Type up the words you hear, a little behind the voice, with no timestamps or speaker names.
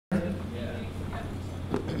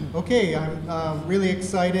Okay, I'm really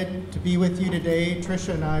excited to be with you today.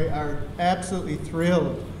 Tricia and I are absolutely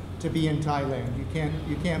thrilled to be in Thailand.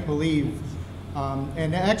 You can't believe.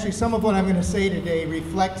 And actually, some of what I'm going to say today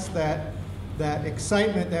reflects that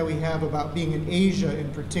excitement that we have about being in Asia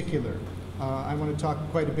in particular. I want to talk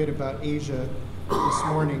quite a bit about Asia this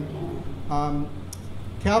morning.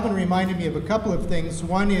 Calvin reminded me of a couple of things.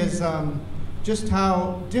 One is just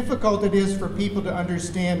how difficult it is for people to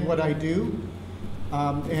understand what I do.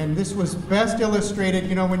 And this was best illustrated,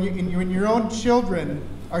 you know, when your own children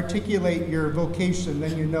articulate your vocation,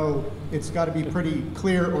 then you know it's got to be pretty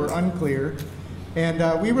clear or unclear.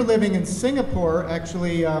 And we were living in Singapore,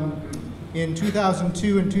 actually, in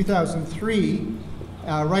 2002 and 2003,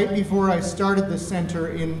 right before I started the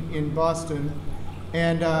center in Boston.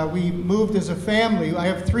 And we moved as a family. I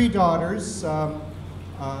have 3 daughters,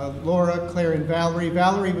 Laura, Claire, and Valerie.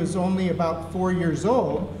 Valerie was only about 4 years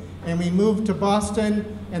old. And we moved to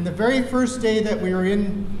Boston, and the very first day that we were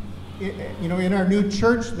in our new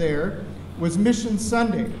church there was Mission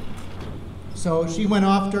Sunday. So she went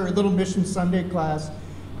off to her little Mission Sunday class,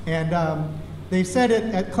 and they said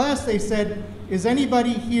at class, they said, does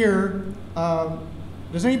anybody here know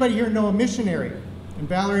a missionary? And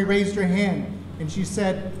Valerie raised her hand, and she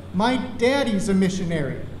said, my daddy's a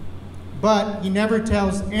missionary, but he never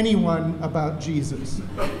tells anyone about Jesus.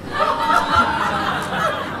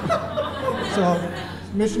 So,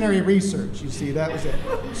 missionary research, you see, that was it.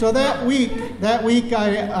 So that week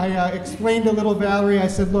I explained to little Valerie, I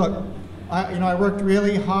said, look, I worked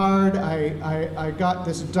really hard. I got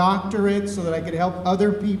this doctorate so that I could help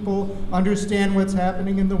other people understand what's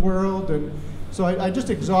happening in the world. And so I just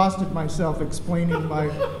exhausted myself explaining my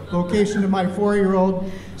vocation to my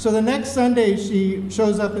 4-year-old. So the next Sunday, she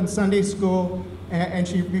shows up in Sunday school, and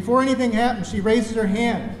she, before anything happened, she raises her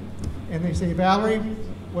hand. And they say, Valerie,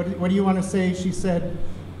 what do you want to say? She said,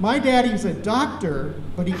 my daddy's a doctor,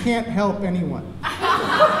 but he can't help anyone.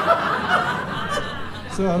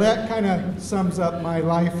 So that kind of sums up my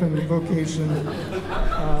life and vocation.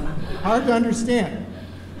 Hard to understand.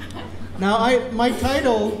 Now, my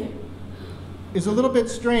title is a little bit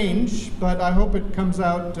strange, but I hope it comes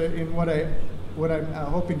out in what I'm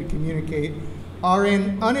hoping to communicate, are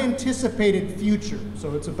an unanticipated future.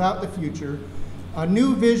 So it's about the future. A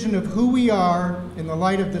new vision of who we are in the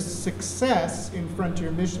light of the success in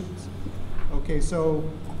frontier missions. Okay, so,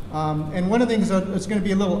 and one of the things that's going to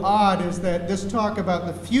be a little odd is that this talk about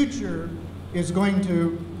the future is going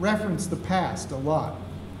to reference the past a lot.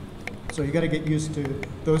 So you got to get used to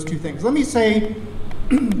those two things. Let me say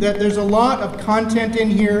that there's a lot of content in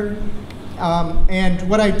here, and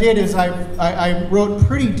what I did is I wrote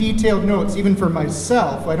pretty detailed notes, even for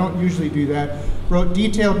myself. I don't usually do that. Wrote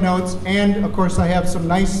detailed notes, and of course I have some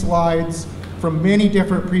nice slides from many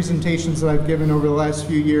different presentations that I've given over the last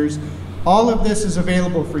few years. All of this is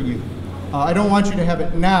available for you. I don't want you to have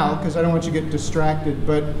it now because I don't want you to get distracted,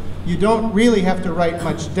 but you don't really have to write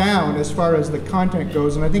much down as far as the content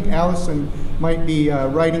goes, and I think Allison might be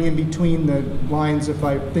writing in between the lines if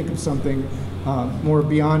I think of something more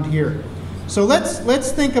beyond here. So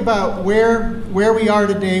let's think about where we are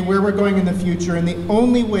today, where we're going in the future, and the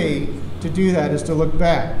only way to do that is to look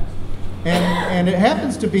back. And it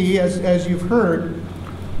happens to be, as you've heard,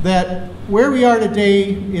 that where we are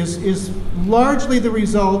today is largely the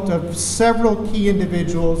result of several key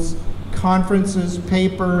individuals, conferences,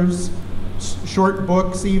 papers, short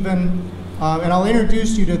books even, and I'll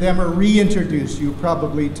introduce you to them or reintroduce you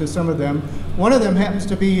probably to some of them. One of them happens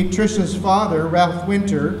to be Tricia's father, Ralph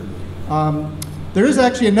Winter. There is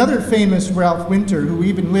actually another famous Ralph Winter who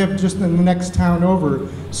even lived just in the next town over.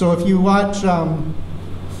 So if you watch,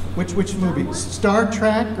 which movie? Star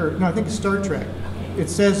Trek, or no, I think it's Star Trek. It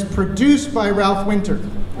says produced by Ralph Winter.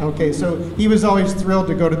 Okay, so he was always thrilled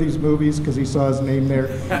to go to these movies because he saw his name there.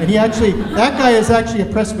 And that guy is actually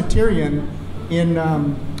a Presbyterian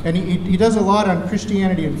and he does a lot on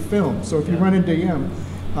Christianity and film. So if you run into him,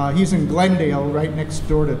 he's in Glendale, right next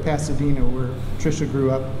door to Pasadena, where Tricia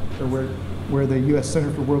grew up, or where the U.S.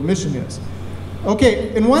 Center for World Mission is.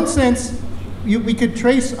 Okay, in one sense, we could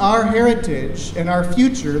trace our heritage and our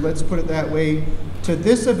future, let's put it that way, to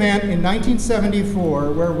this event in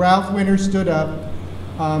 1974, where Ralph Winter stood up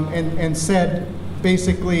and said,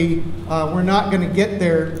 basically, we're not going to get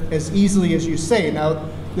there as easily as you say. Now,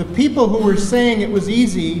 the people who were saying it was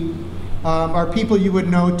easy are people you would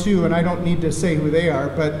know too, and I don't need to say who they are,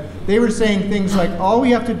 but they were saying things like, all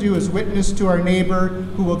we have to do is witness to our neighbor,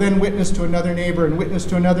 who will then witness to another neighbor and witness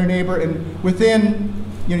to another neighbor, and within,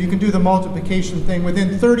 you can do the multiplication thing,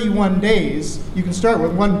 within 31 days, you can start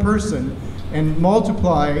with one person and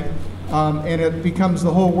multiply, and it becomes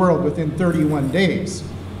the whole world within 31 days.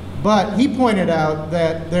 But he pointed out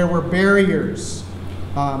that there were barriers,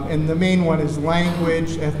 and the main one is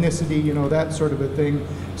language, ethnicity, you know, that sort of a thing,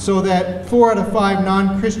 so that 4 out of 5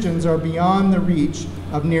 non-Christians are beyond the reach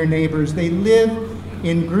of near neighbors. They live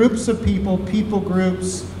in groups of people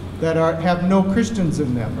groups that have no Christians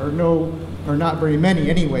in them, or not very many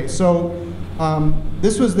anyway. So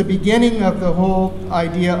this was the beginning of the whole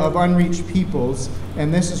idea of unreached peoples,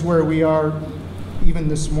 and this is where we are even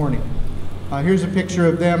this morning. Here's a picture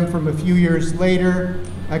of them from a few years later.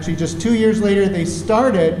 Actually, just 2 years later, they saw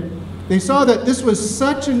that this was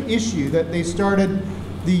such an issue that they started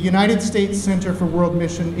the United States Center for World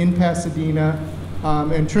Mission in Pasadena.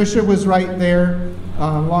 And Tricia was right there,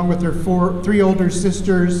 along with her 3 older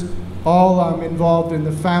sisters, all involved in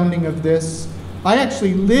the founding of this. I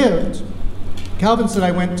actually lived, Calvin said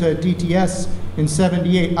I went to DTS in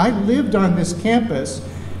 '78. I lived on this campus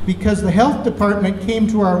because the health department came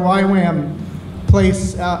to our YWAM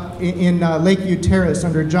place in Lakeview Terrace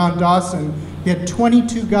under John Dawson. He had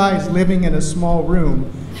 22 guys living in a small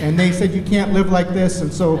room, and they said, you can't live like this,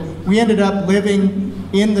 and so we ended up living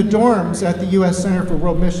in the dorms at the U.S. Center for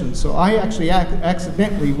World Mission. So I actually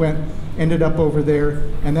accidentally ended up over there,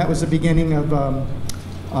 and that was the beginning of a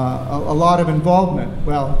lot of involvement.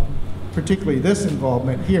 Well, particularly this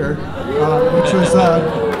involvement here, which was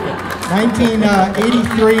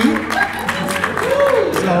 1983.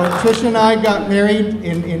 So Tricia and I got married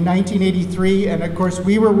in 1983, and of course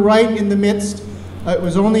we were right in the midst.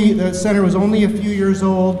 The center was only a few years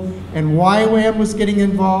old, and YWAM was getting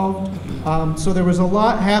involved. So there was a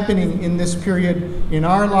lot happening in this period in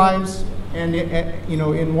our lives, and in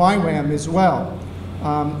YWAM as well.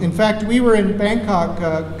 In fact, we were in Bangkok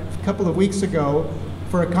a couple of weeks ago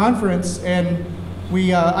for a conference, and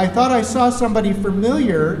I thought I saw somebody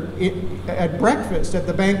familiar at breakfast at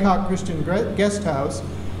the Bangkok Christian Guest House,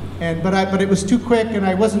 but it was too quick, and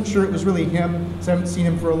I wasn't sure it was really him, because I haven't seen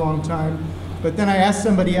him for a long time. But then I asked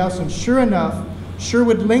somebody else, and sure enough,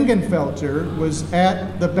 Sherwood Lingenfelter was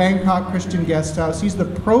at the Bangkok Christian Guest House. He's the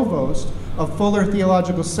provost of Fuller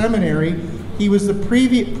Theological Seminary. He was the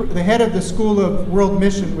head of the School of World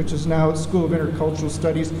Mission, which is now School of Intercultural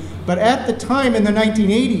Studies. But at the time, in the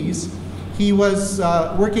 1980s, he was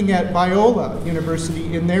working at Biola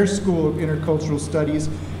University in their School of Intercultural Studies.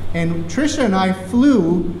 And Tricia and I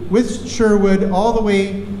flew with Sherwood all the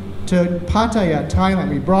way to Pattaya,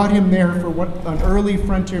 Thailand. We brought him there for an early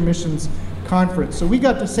Frontier Missions conference. So we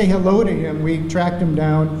got to say hello to him. We tracked him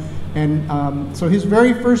down. And so his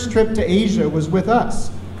very first trip to Asia was with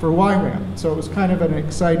us for YWAM. So it was kind of an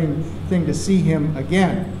exciting thing to see him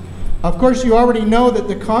again. Of course, you already know that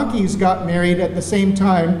the Conkeys got married at the same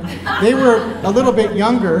time. They were a little bit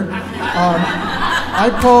younger.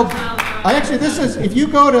 If you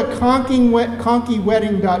go to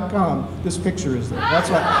conkywedding.com, this picture is there. That's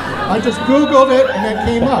why I just Googled it and it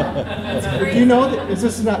came up. Do you know that? Is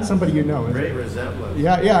this not somebody you know? Great resemblance.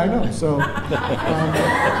 Yeah, I know. So,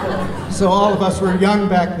 so all of us were young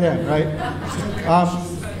back then, right?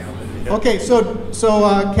 Okay, so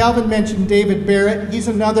Calvin mentioned David Barrett. He's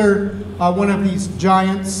another one of these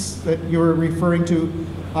giants that you were referring to.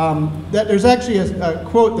 There's actually a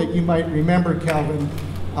quote that you might remember, Calvin.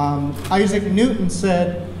 Isaac Newton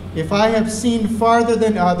said, "If I have seen farther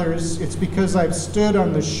than others, it's because I've stood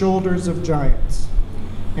on the shoulders of giants."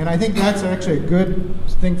 And I think that's actually a good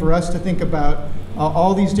thing for us to think about,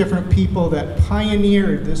 all these different people that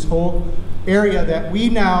pioneered this whole area that we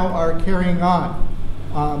now are carrying on.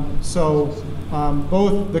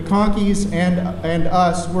 Both the Conkeys and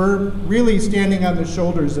us, we're really standing on the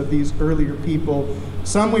shoulders of these earlier people.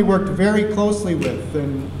 Some we worked very closely with,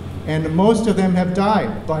 and most of them have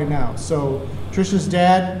died by now. So Tricia's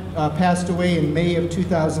dad passed away in May of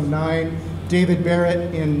 2009, David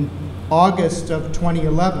Barrett in August of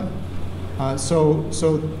 2011. So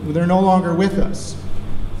they're no longer with us.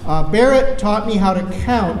 Barrett taught me how to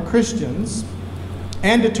count Christians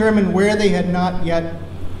and determine where they had not yet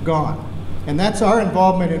gone. And that's our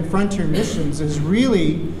involvement in Frontier Missions, is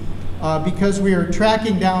really because we are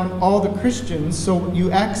tracking down all the Christians, so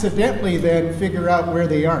you accidentally then figure out where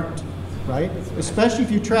they aren't, right? Especially if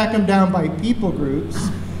you track them down by people groups,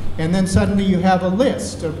 and then suddenly you have a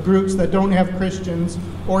list of groups that don't have Christians,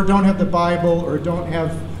 or don't have the Bible, or don't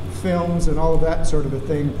have films and all of that sort of a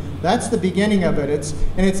thing. That's the beginning of it.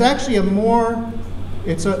 It's actually a more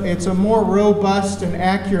robust and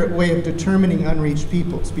accurate way of determining unreached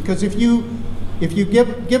peoples. Because if you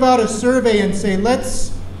give out a survey and say,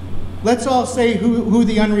 let's all say who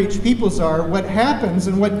the unreached peoples are, what happens,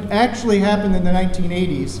 and what actually happened in the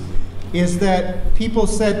 1980s, is that people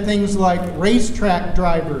said things like racetrack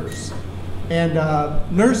drivers and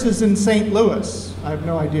nurses in St. Louis. I have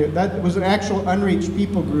no idea. That was an actual unreached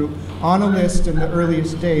people group on a list in the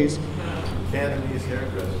earliest days. Cantonese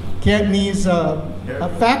hairdressers. Cantonese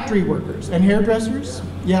factory workers and hairdressers.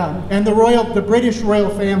 Yeah, and the British royal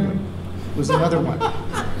family was another one.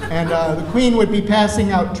 And the Queen would be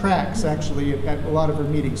passing out tracts, actually, at a lot of her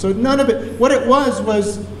meetings. So none of it, what it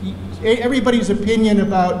was everybody's opinion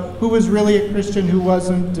about who was really a Christian, who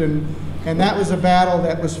wasn't, and that was a battle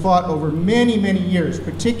that was fought over many, many years,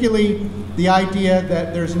 particularly the idea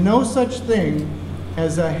that there's no such thing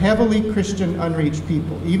as a heavily Christian unreached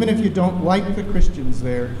people. Even if you don't like the Christians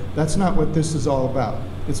there, that's not what this is all about.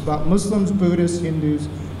 It's about Muslims, Buddhists, Hindus,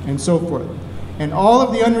 and so forth. And all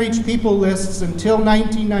of the unreached people lists until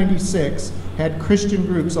 1996 had Christian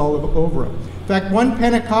groups all over them. In fact, one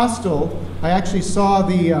Pentecostal, I actually saw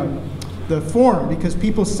the form because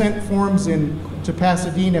people sent forms in to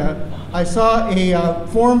Pasadena. I saw a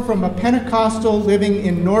form from a Pentecostal living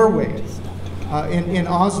in Norway, in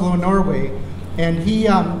Oslo, Norway, and he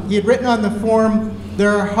had written on the form,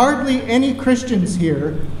 "There are hardly any Christians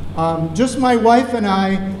here, just my wife and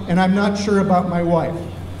I'm not sure about my wife."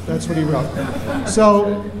 That's what he wrote.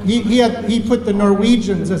 So he put the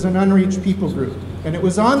Norwegians as an unreached people group, and it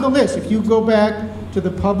was on the list. If you go back to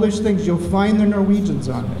the published things, you'll find the Norwegians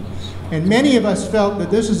on it. And many of us felt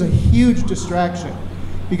that this is a huge distraction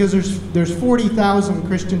because there's 40,000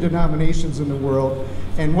 Christian denominations in the world,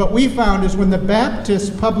 and what we found is when the Baptists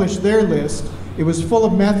published their list, it was full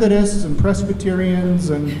of Methodists and Presbyterians,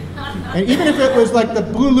 and even if it was like the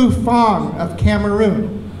Bulu Fang of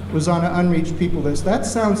Cameroon was on an unreached people list. That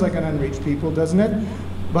sounds like an unreached people, doesn't it?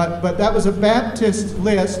 But that was a Baptist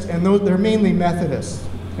list, and they're mainly Methodists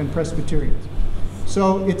and Presbyterians.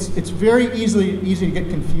 So it's very easy to get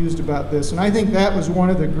confused about this, and I think that was one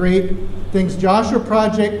of the great things. Joshua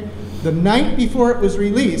Project, the night before it was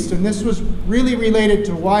released, and this was really related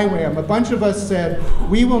to YWAM, a bunch of us said,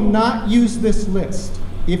 we will not use this list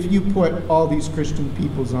if you put all these Christian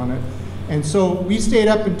peoples on it. And so we stayed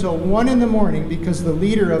up until 1 in the morning because the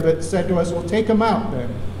leader of it said to us, well, take them out then.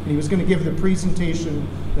 And he was going to give the presentation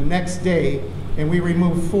the next day, and we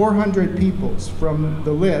removed 400 peoples from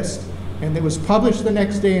the list. And it was published the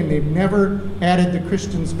next day, and they've never added the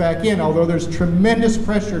Christians back in, although there's tremendous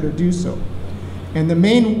pressure to do so. And the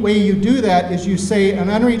main way you do that is you say an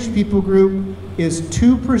unreached people group is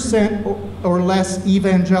 2% or less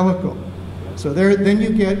evangelical. So then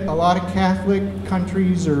you get a lot of Catholic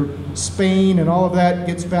countries, or Spain and all of that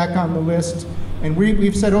gets back on the list. And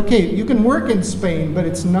we've said, okay, you can work in Spain, but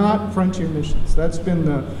it's not frontier missions. That's been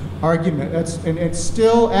the argument. And it's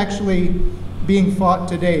still actually being fought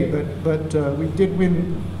today, but we did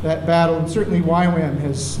win that battle, and certainly YWAM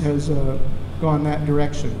has gone that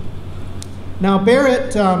direction. Now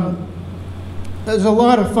Barrett, there's a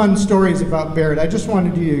lot of fun stories about Barrett. I just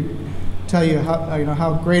wanted to tell you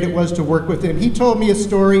how great it was to work with him. He told me a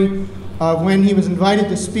story of when he was invited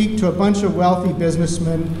to speak to a bunch of wealthy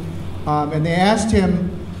businessmen, and they asked him,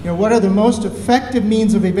 what are the most effective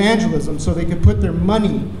means of evangelism so they could put their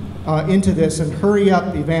money into this and hurry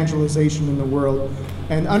up evangelization in the world.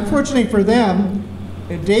 And unfortunately for them,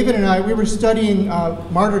 David and I, we were studying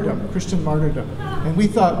martyrdom, Christian martyrdom. And we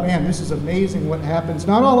thought, man, this is amazing what happens,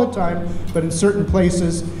 not all the time, but in certain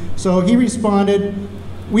places. So he responded,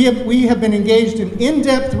 we have been engaged in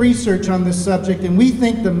in-depth research on this subject, and we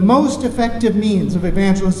think the most effective means of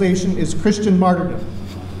evangelization is Christian martyrdom.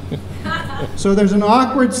 So there's an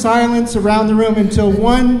awkward silence around the room until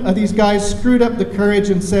one of these guys screwed up the courage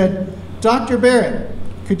and said, Dr. Barrett,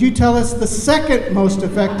 could you tell us the second most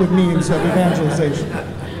effective means of evangelization?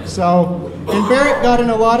 And Barrett got in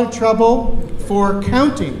a lot of trouble for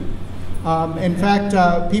counting. In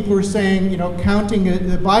fact, people were saying, counting,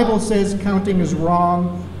 the Bible says counting is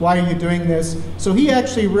wrong. Why are you doing this? So he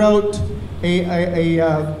actually wrote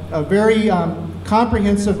a very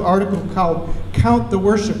comprehensive article called Count the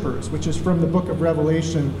Worshippers, which is from the book of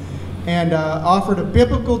Revelation, and offered a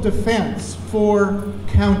biblical defense for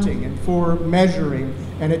counting and for measuring.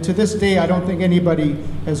 And to this day, I don't think anybody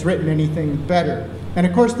has written anything better. And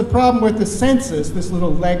of course, the problem with the census, this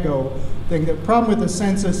little Lego thing, the problem with the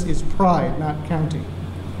census is pride, not counting.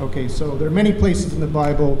 Okay, so there are many places in the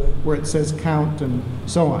Bible where it says count and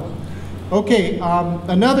so on. Okay,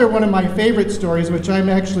 another one of my favorite stories, which I'm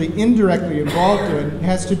actually indirectly involved in,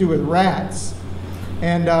 has to do with rats.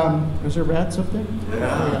 And is there rats up there?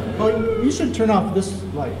 Yeah. Oh, you should turn off this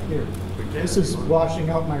light here. This is washing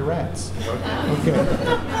out my rats. Okay.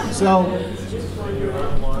 So.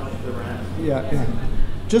 Yeah.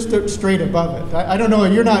 Just straight above it. I don't know,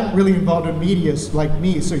 you're not really involved in media like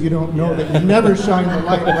me, so you don't know that you never shine the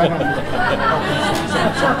light right on it.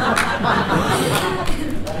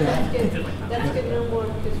 That's good, no more,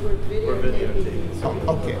 because we're videotaping.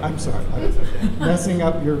 Oh, okay, I'm sorry. I'm messing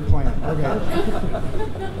up your plan. Okay.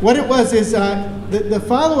 What it was is the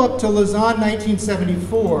follow-up to Lausanne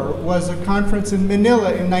 1974 was a conference in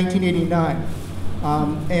Manila in 1989.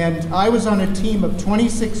 And I was on a team of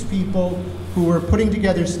 26 people who were putting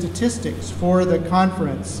together statistics for the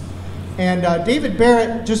conference. And David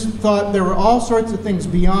Barrett just thought there were all sorts of things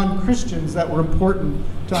beyond Christians that were important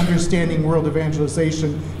to understanding world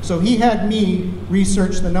evangelization. So he had me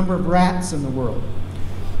research the number of rats in the world.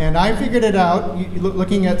 And I figured it out,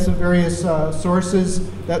 looking at some various sources,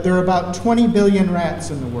 that there are about 20 billion rats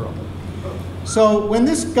in the world. So when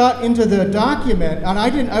this got into the document, and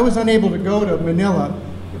I was unable to go to Manila,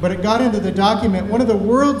 but it got into the document, one of the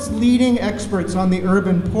world's leading experts on the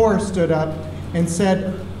urban poor stood up and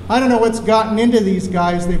said, I don't know what's gotten into these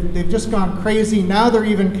guys. They've just gone crazy. Now they're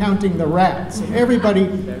even counting the rats. And everybody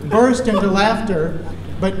burst into laughter.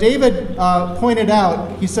 But David pointed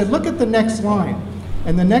out, he said, look at the next line.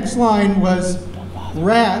 And the next line was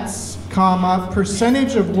rats, comma,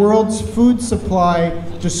 percentage of world's food supply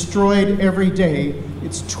destroyed every day.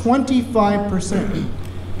 It's 25%.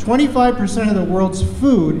 25% of the world's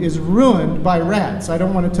food is ruined by rats. I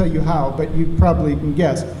don't want to tell you how, but you probably can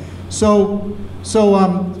guess. So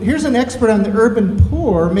here's an expert on the urban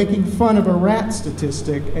poor making fun of a rat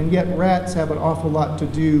statistic, and yet rats have an awful lot to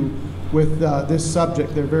do with this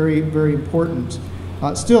subject. They're very, very important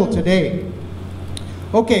still today.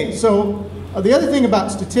 Okay, so the other thing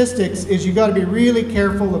about statistics is you got to be really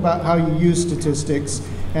careful about how you use statistics,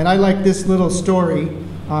 and I like this little story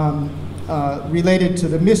related to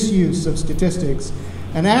the misuse of statistics.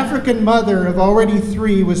 An African mother of already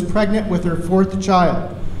 3 was pregnant with her 4th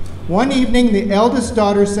child. One evening, the eldest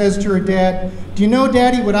daughter says to her dad, do you know,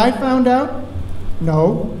 Daddy, what I found out?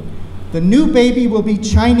 No. The new baby will be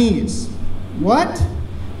Chinese. What?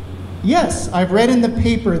 Yes, I've read in the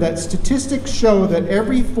paper that statistics show that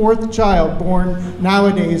every 4th child born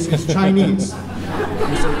nowadays is Chinese.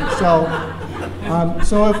 So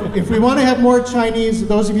if we want to have more Chinese,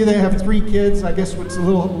 those of you that have 3 kids, I guess it's a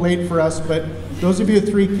little late for us, but those of you with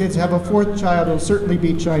 3 kids have a 4th child, it'll certainly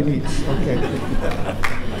be Chinese. Okay.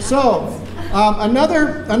 So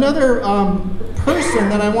another person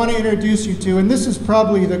that I want to introduce you to, and this is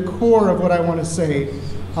probably the core of what I want to say.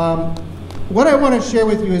 What I want to share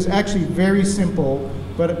with you is actually very simple,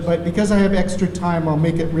 but because I have extra time, I'll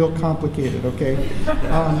make it real complicated, okay?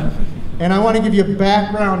 And I want to give you a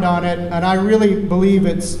background on it, and I really believe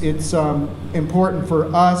it's important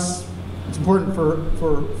for us, it's important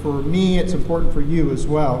for me, it's important for you as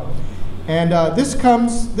well. And this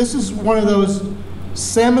is one of those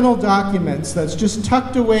seminal documents that's just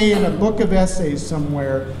tucked away in a book of essays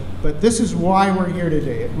somewhere, but this is why we're here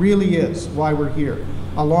today. It really is why we're here.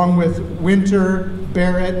 Along with Winter,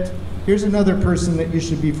 Barrett, here's another person that you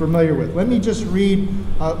should be familiar with. Let me just read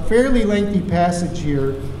a fairly lengthy passage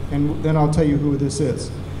here, and then I'll tell you who this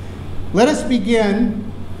is. Let us begin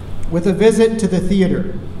with a visit to the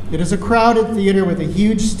theater. It is a crowded theater with a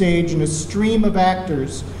huge stage and a stream of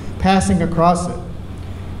actors passing across it.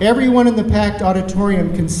 Everyone in the packed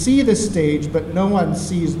auditorium can see the stage, but no one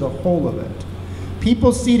sees the whole of it.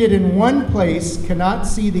 People seated in one place cannot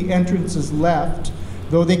see the entrances left,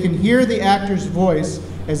 though they can hear the actor's voice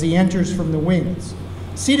as he enters from the wings.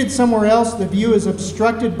 Seated somewhere else, the view is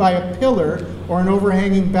obstructed by a pillar or an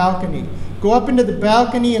overhanging balcony. Go up into the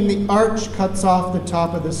balcony and the arch cuts off the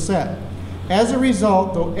top of the set. As a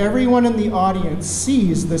result, though everyone in the audience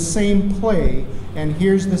sees the same play and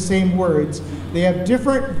hears the same words, they have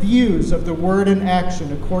different views of the word and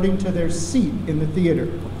action according to their seat in the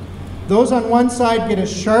theater. Those on one side get a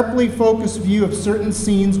sharply focused view of certain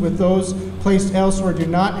scenes, with those placed elsewhere do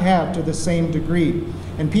not have to the same degree.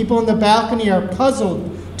 And people in the balcony are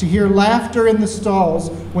puzzled to hear laughter in the stalls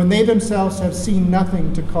when they themselves have seen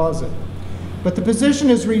nothing to cause it. But the position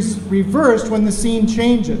is reversed when the scene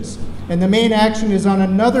changes, and the main action is on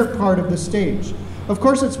another part of the stage. Of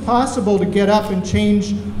course, it's possible to get up and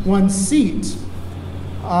change one's seat,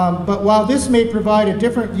 but while this may provide a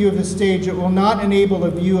different view of the stage, it will not enable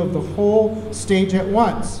a view of the whole stage at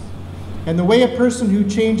once. And the way a person who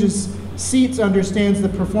changes seats understands the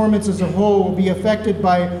performance as a whole will be affected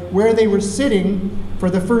by where they were sitting for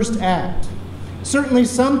the first act. Certainly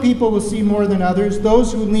some people will see more than others.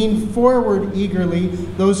 Those who lean forward eagerly,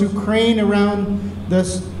 those who crane around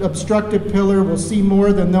this obstructed pillar will see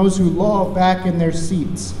more than those who loll back in their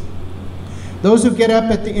seats. Those who get up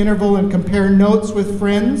at the interval and compare notes with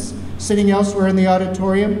friends sitting elsewhere in the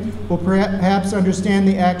auditorium will perhaps understand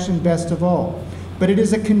the action best of all. But it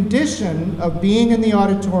is a condition of being in the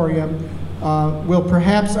auditorium will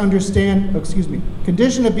perhaps understand,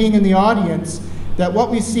 condition of being in the audience, that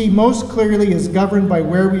what we see most clearly is governed by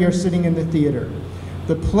where we are sitting in the theater.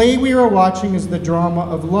 The play we are watching is the drama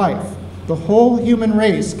of life. The whole human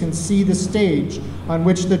race can see the stage on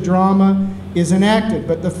which the drama is enacted,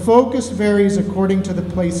 but the focus varies according to the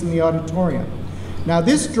place in the auditorium. Now,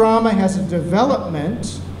 this drama has a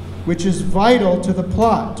development which is vital to the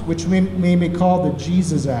plot, which we may call the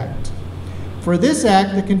Jesus Act. For this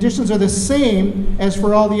act, the conditions are the same as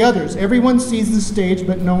for all the others. Everyone sees the stage,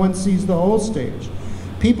 but no one sees the whole stage.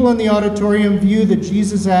 People in the auditorium view the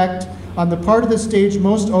Jesus Act on the part of the stage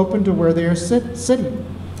most open to where they are sitting.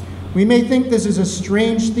 We may think this is a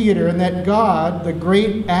strange theater and that God, the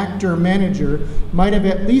great actor-manager, might have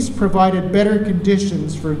at least provided better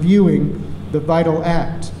conditions for viewing the vital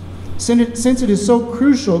act. Since it is so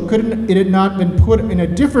crucial, couldn't it have not been put in a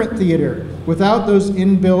different theater without those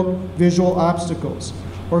inbuilt visual obstacles?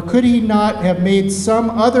 Or could he not have made some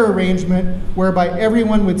other arrangement whereby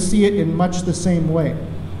everyone would see it in much the same way?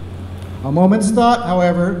 A moment's thought,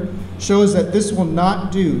 however, shows that this will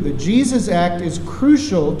not do. The Jesus Act is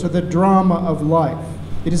crucial to the drama of life.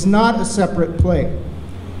 It is not a separate play.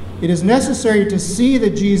 It is necessary to see the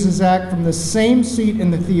Jesus Act from the same seat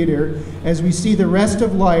in the theater as we see the rest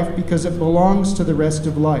of life because it belongs to the rest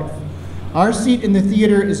of life. Our seat in the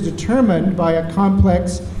theater is determined by a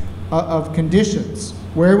complex of conditions: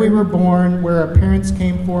 where we were born, where our parents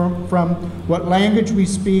came from, what language we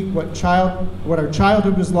speak, what our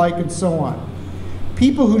childhood was like, and so on.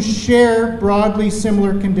 People who share broadly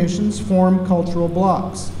similar conditions form cultural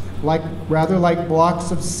blocks, rather like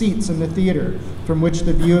blocks of seats in the theater, from which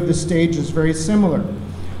the view of the stage is very similar.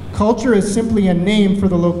 Culture is simply a name for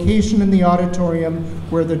the location in the auditorium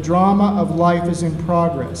where the drama of life is in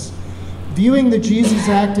progress. Viewing the Jesus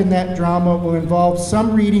Act in that drama will involve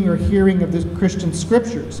some reading or hearing of the Christian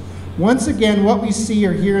scriptures. Once again, what we see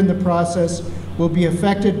or hear in the process will be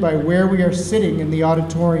affected by where we are sitting in the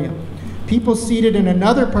auditorium. People seated in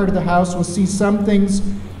another part of the house will see some things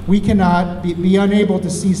we cannot, be unable to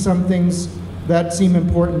see some things that seem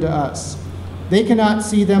important to us. They cannot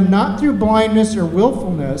see them not through blindness or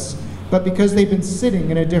willfulness, but because they've been sitting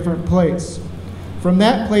in a different place. From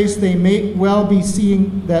that place, they may well be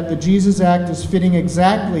seeing that the Jesus Act is fitting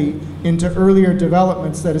exactly into earlier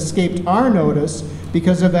developments that escaped our notice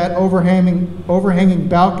because of that overhanging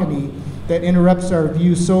balcony that interrupts our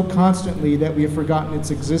view so constantly that we have forgotten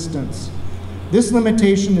its existence. This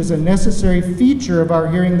limitation is a necessary feature of our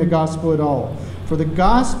hearing the gospel at all. For the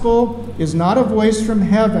gospel is not a voice from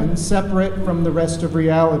heaven separate from the rest of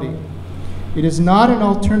reality. It is not an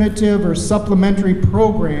alternative or supplementary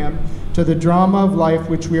program to the drama of life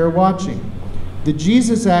which we are watching. The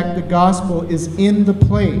Jesus Act, the gospel, is in the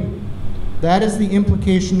play. That is the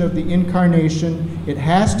implication of the incarnation. It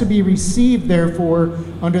has to be received, therefore,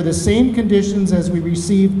 under the same conditions as we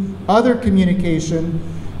receive other communication,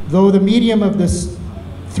 through the medium of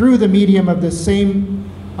the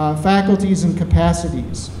same faculties and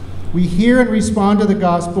capacities. We hear and respond to the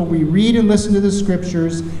gospel. We read and listen to the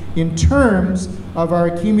scriptures in terms of our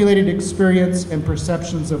accumulated experience and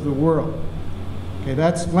perceptions of the world. Okay,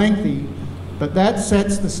 that's lengthy, but that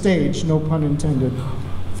sets the stage, no pun intended,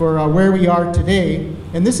 for where we are today.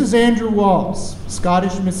 And this is Andrew Walls,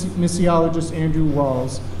 Scottish missiologist Andrew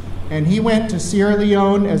Walls. And he went to Sierra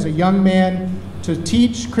Leone as a young man to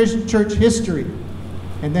teach Christian church history.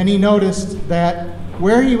 And then he noticed that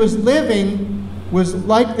where he was living was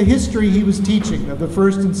like the history he was teaching of the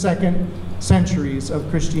first and second centuries of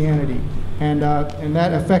Christianity. And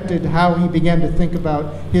that affected how he began to think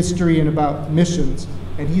about history and about missions.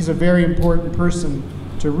 And he's a very important person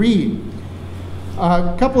to read.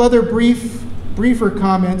 A couple other briefer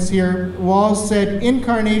comments here. Walls said,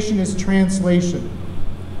 incarnation is translation.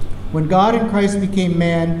 When God in Christ became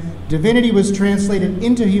man, divinity was translated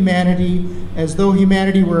into humanity as though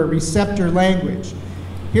humanity were a receptor language.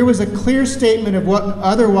 Here was a clear statement of what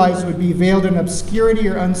otherwise would be veiled in obscurity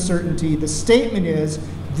or uncertainty. The statement is,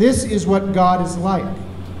 this is what God is like.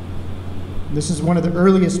 This is one of the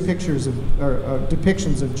earliest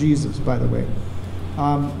depictions of Jesus, by the way.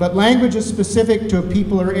 But language is specific to a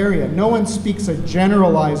people or area. No one speaks a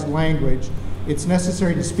generalized language. It's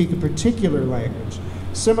necessary to speak a particular language.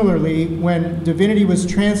 Similarly, when divinity was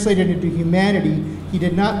translated into humanity, he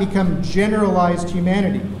did not become generalized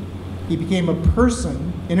humanity. He became a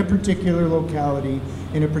person in a particular locality,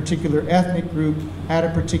 in a particular ethnic group, at a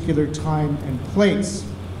particular time and place.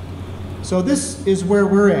 So this is where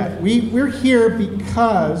we're at. We're here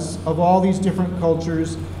because of all these different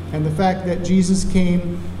cultures and the fact that Jesus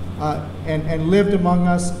came and lived among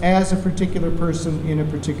us as a particular person in a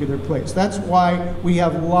particular place. That's why we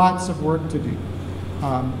have lots of work to do,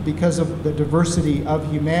 because of the diversity of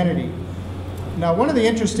humanity. Now, one of the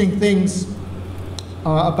interesting things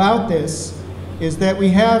about this is that we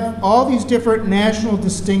have all these different national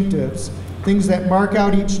distinctives, things that mark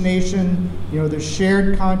out each nation. You know, there's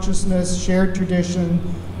shared consciousness, shared tradition,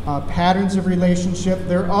 patterns of relationship.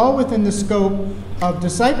 They're all within the scope of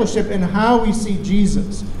discipleship and how we see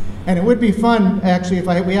Jesus. And it would be fun, actually,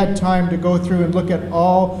 if we had time to go through and look at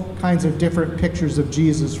all kinds of different pictures of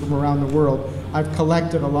Jesus from around the world. I've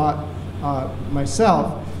collected a lot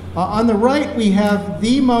myself. On the right, we have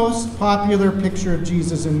the most popular picture of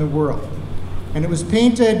Jesus in the world. And it was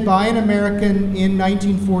painted by an American in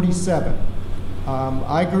 1947.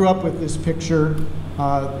 I grew up with this picture.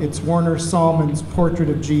 It's Warner Sallman's portrait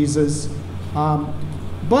of Jesus.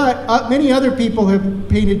 But many other people have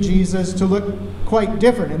painted Jesus to look quite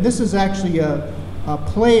different. And this is actually a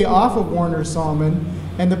play off of Warner Sallman.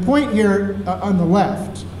 And the point here on the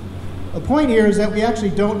left, the point here is that we actually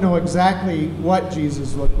don't know exactly what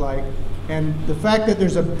Jesus looked like. And the fact that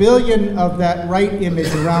there's 1 billion of that right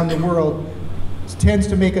image around the world tends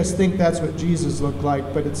to make us think that's what Jesus looked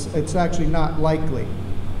like, but it's actually not likely.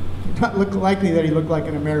 It's not likely that he looked like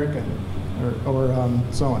an American or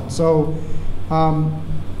so on. So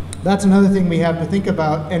that's another thing we have to think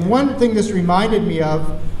about. And one thing this reminded me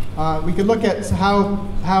of, we could look at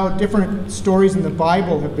how different stories in the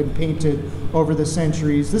Bible have been painted over the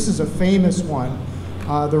centuries. This is a famous one,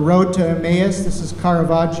 The Road to Emmaus. This is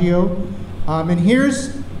Caravaggio. And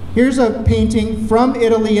here's a painting from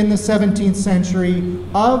Italy in the 17th century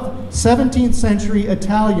of 17th century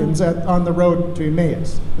Italians on the road to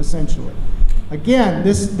Emmaus, essentially. Again,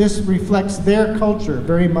 this reflects their culture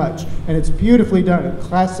very much, and it's beautifully done, a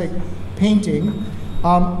classic painting.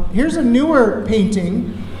 Here's a newer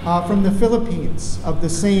painting from the Philippines of the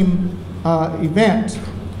same event.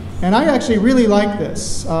 And I actually really like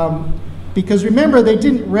this, because remember, they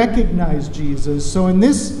didn't recognize Jesus. So in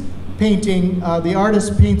this painting, the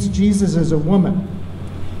artist paints Jesus as a woman.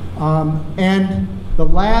 And the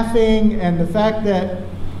laughing and the fact that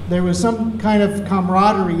there was some kind of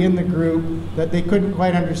camaraderie in the group that they couldn't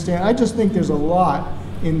quite understand. I just think there's a lot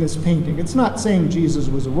in this painting. It's not saying Jesus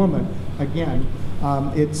was a woman, again.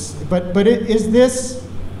 Is this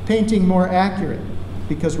painting more accurate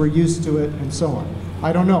because we're used to it and so on?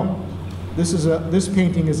 I don't know. This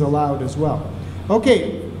painting is allowed as well.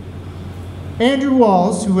 Okay. Andrew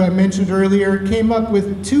Walls, who I mentioned earlier, came up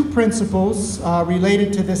with 2 principles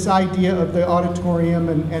related to this idea of the auditorium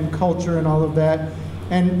and culture and all of that.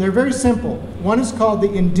 And they're very simple. One is called the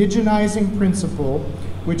indigenizing principle,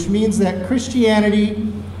 which means that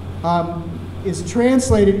Christianity is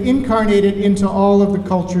translated, incarnated into all of the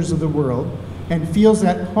cultures of the world and feels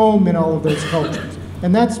at home in all of those cultures.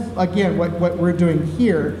 And that's, again, what we're doing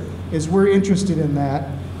here is we're interested in that.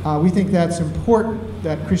 We think that's important,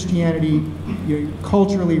 that Christianity,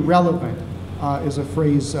 culturally relevant, is a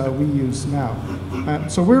phrase we use now.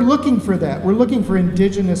 So we're looking for that. We're looking for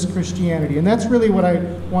indigenous Christianity. And that's really what I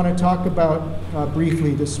want to talk about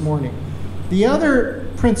briefly this morning. The other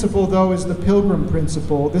principle, though, is the Pilgrim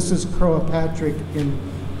principle. This is Croagh Patrick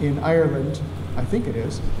in Ireland. I think it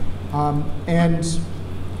is. And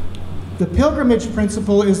the pilgrimage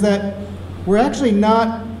principle is that we're actually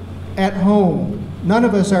not at home. None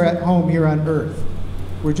of us are at home here on earth.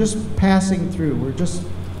 We're just passing through. We're just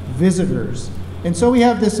visitors. And so we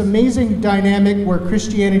have this amazing dynamic where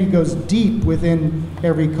Christianity goes deep within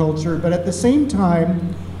every culture, but at the same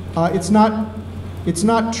time, it's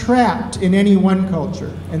not trapped in any one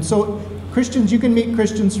culture. And so Christians, you can meet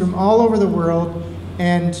Christians from all over the world,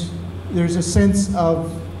 and there's a sense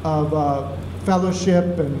of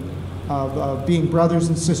fellowship and of being brothers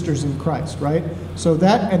and sisters in Christ, right? So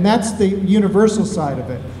that's the universal side of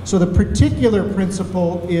it. So the particular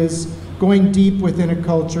principle is going deep within a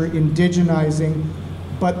culture, indigenizing,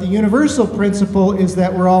 but the universal principle is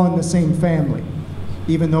that we're all in the same family,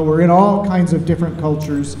 even though we're in all kinds of different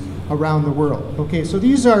cultures around the world. Okay, so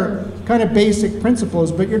these are kind of basic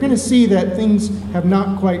principles, but you're going to see that things have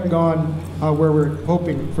not quite gone where we're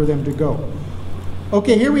hoping for them to go.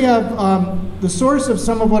 Okay, here we have the source of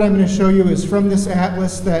some of what I'm going to show you is from this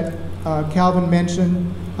atlas that Calvin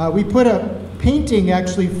mentioned. We put a painting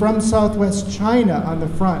actually from Southwest China on the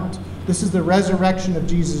front. This is the resurrection of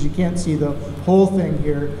Jesus. You can't see the whole thing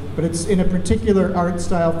here, but it's in a particular art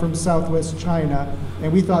style from Southwest China,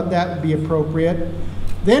 and we thought that would be appropriate.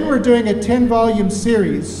 Then we're doing a 10-volume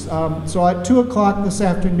series. So at 2 o'clock this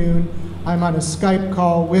afternoon, I'm on a Skype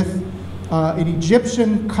call with an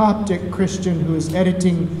Egyptian Coptic Christian who is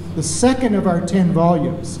editing the second of our 10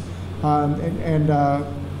 volumes.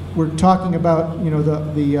 we're talking about, you know,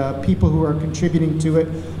 the people who are contributing to it.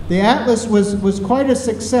 The atlas was quite a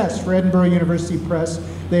success for Edinburgh University Press.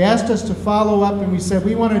 They asked us to follow up, and we said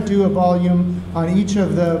we want to do a volume on each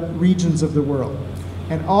of the regions of the world.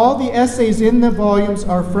 And all the essays in the volumes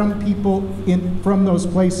are from people from those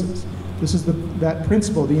places. This is that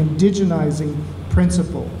principle, the indigenizing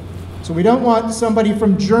principle. So we don't want somebody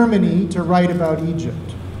from Germany to write about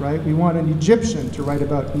Egypt, right? We want an Egyptian to write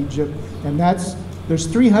about Egypt, and there's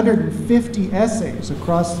 350 essays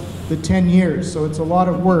across the 10 years, so it's a lot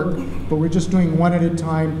of work, but we're just doing one at a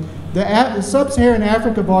time. The Sub-Saharan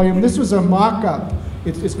Africa volume, this was a mock-up.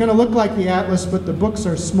 It's going to look like the atlas, but the books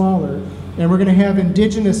are smaller, and we're going to have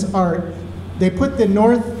indigenous art. They put the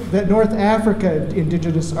North Africa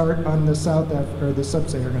indigenous art on the the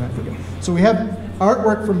Sub-Saharan Africa. So we have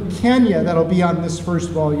artwork from Kenya that'll be on this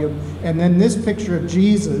first volume, and then this picture of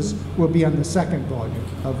Jesus will be on the second volume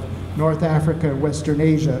of North Africa and Western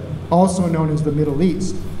Asia, also known as the Middle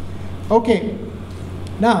East. Okay,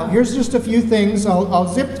 now here's just a few things. I'll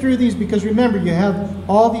zip through these because remember, you have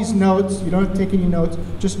all these notes. You don't have to take any notes.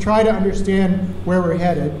 Just try to understand where we're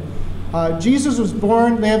headed. Jesus was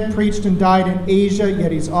born, lived, preached, and died in Asia,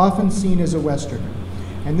 yet he's often seen as a Westerner.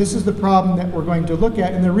 And this is the problem that we're going to look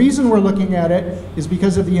at. And the reason we're looking at it is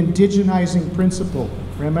because of the indigenizing principle,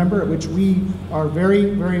 remember, which we are very,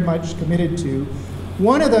 very much committed to.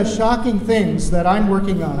 One of the shocking things that I'm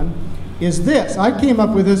working on is this. I came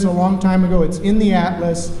up with this a long time ago. It's in the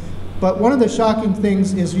atlas. But one of the shocking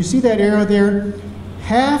things is, you see that arrow there?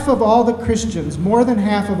 Half of all the Christians, more than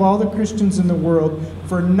half of all the Christians in the world,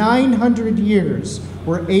 for 900 years,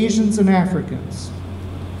 were Asians and Africans.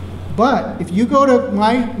 But if you go to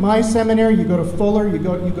my seminary, you go to Fuller, you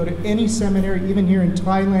go to any seminary, even here in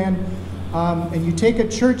Thailand, and you take a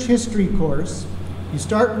church history course, you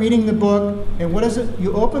start reading the book, and what is it?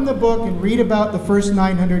 You open the book and read about the first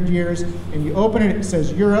 900 years, and you open it, it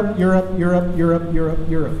says Europe, Europe, Europe, Europe, Europe,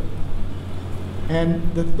 Europe. And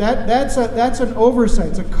that's an oversight,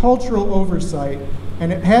 it's a cultural oversight,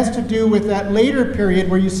 and it has to do with that later period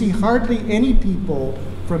where you see hardly any people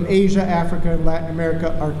from Asia, Africa, and Latin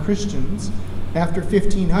America are Christians after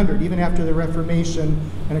 1500, even after the Reformation.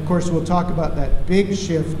 And of course, we'll talk about that big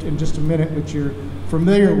shift in just a minute, which you're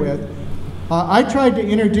familiar with. I tried to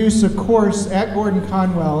introduce a course at Gordon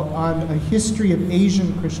Conwell on a history of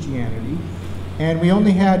Asian Christianity, and we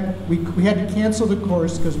had to cancel the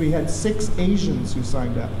course because we had 6 Asians who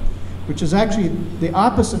signed up, which is actually the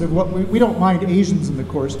opposite of what we don't mind Asians in the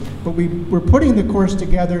course, but we're putting the course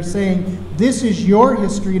together saying this is your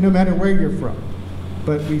history no matter where you're from.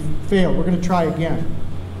 But we failed. We're going to try again.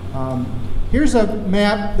 Here's a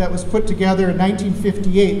map that was put together in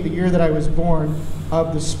 1958, the year that I was born,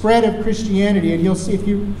 of the spread of Christianity, and you'll see, if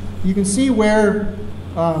you can see where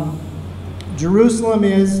Jerusalem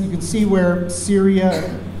is, you can see where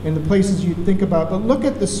Syria and the places you think about, but look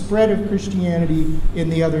at the spread of Christianity in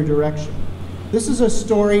the other direction. This is a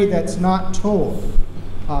story that's not told.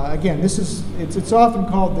 Again, it's often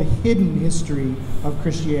called the hidden history of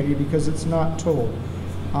Christianity because it's not told.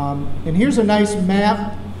 And here's a nice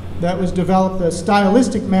map that was developed, a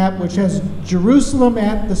stylistic map, which has Jerusalem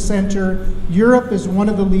at the center, Europe is one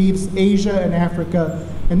of the leaves, Asia and Africa.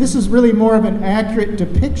 And this is really more of an accurate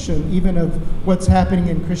depiction even of what's happening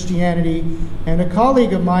in Christianity. And a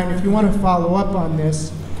colleague of mine, if you want to follow up on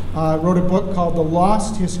this, wrote a book called The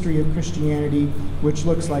Lost History of Christianity, which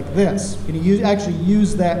looks like this. And he actually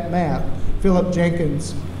used that map. Philip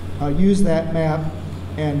Jenkins used that map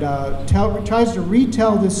and tries to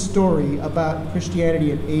retell this story about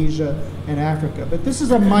Christianity in Asia and Africa. But this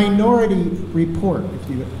is a minority report,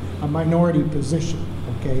 a minority position,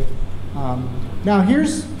 okay? Now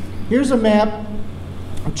here's a map,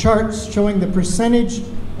 a chart showing the percentage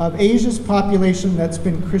of Asia's population that's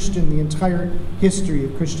been Christian the entire history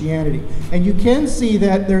of Christianity. And you can see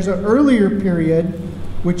that there's an earlier period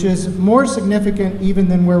which is more significant even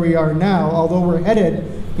than where we are now, although we're headed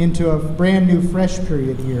into a brand new fresh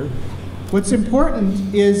period here. What's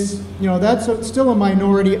important is, that's still a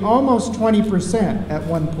minority, almost 20% at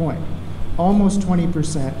one point, almost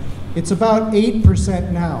 20%. It's about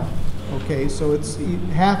 8% now, okay? So it's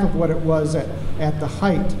half of what it was at the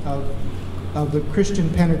height of the Christian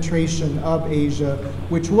penetration of Asia,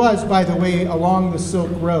 which was, by the way, along the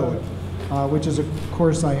Silk Road, which is a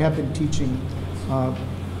course I have been teaching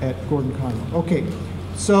at Gordon Conwell. Okay,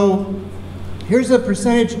 so here's a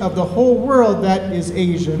percentage of the whole world that is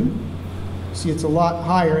Asian. See, it's a lot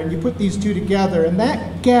higher, and you put these two together, and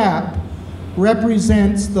that gap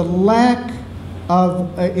represents the lack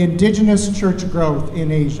of indigenous church growth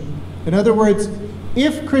in Asia. In other words,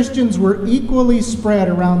 if Christians were equally spread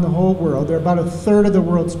around the whole world, they're about a third of the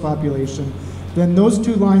world's population, then those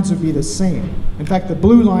two lines would be the same. In fact, the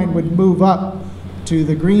blue line would move up to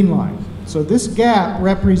the green line. So this gap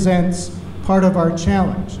represents part of our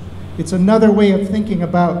challenge. It's another way of thinking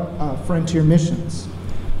about frontier missions.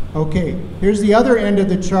 Okay, here's the other end of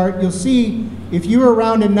the chart. You'll see if you were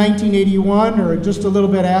around in 1981 or just a little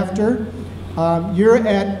bit after, you're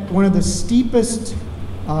at one of the steepest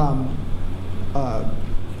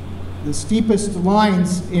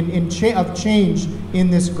lines of change in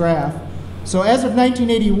this graph. So as of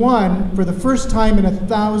 1981, for the first time in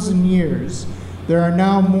 1,000 years, there are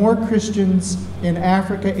now more Christians in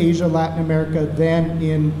Africa, Asia, Latin America than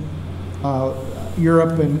in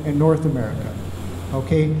Europe and North America.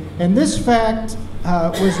 Okay, and this fact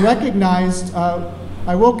was recognized.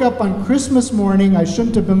 I woke up on Christmas morning. I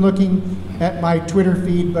shouldn't have been looking at my Twitter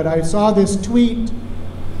feed, but I saw this tweet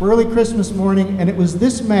early Christmas morning, and it was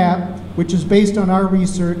this map, which is based on our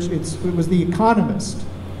research. It was The Economist.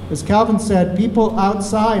 As Calvin said, people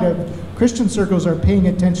outside of Christian circles are paying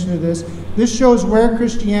attention to this. This shows where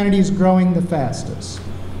Christianity is growing the fastest.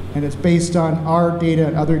 And it's based on our data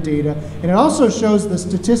and other data. And it also shows the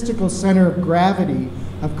statistical center of gravity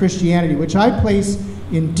of Christianity, which I place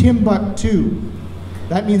in Timbuktu.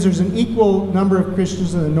 That means there's an equal number of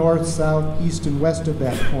Christians in the north, south, east, and west of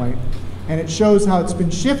that point. And it shows how it's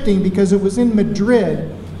been shifting because it was in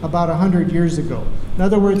Madrid about 100 years ago. In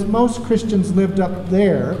other words, most Christians lived up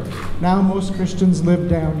there. Now most Christians live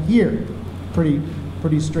down here. Pretty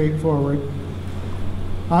straightforward.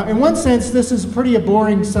 In one sense, this is pretty a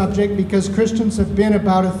boring subject because Christians have been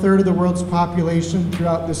about a third of the world's population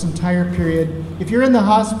throughout this entire period. If you're in the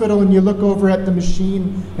hospital and you look over at the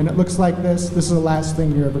machine and it looks like this is the last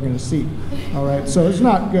thing you're ever going to see. All right, so it's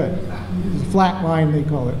not good. It's a flat line, they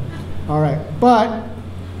call it. All right, but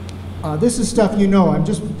this is stuff you know. I'm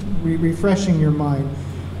just refreshing your mind.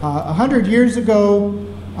 100 years ago,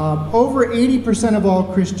 over 80% of all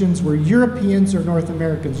Christians were Europeans or North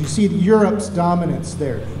Americans. You see Europe's dominance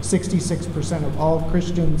there, 66% of all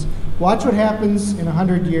Christians. Watch what happens in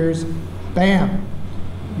 100 years. Bam.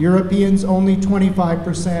 Europeans only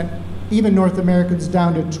 25%, even North Americans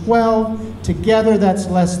down to 12. Together, that's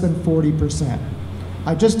less than 40%.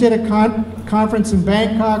 I just did a conference in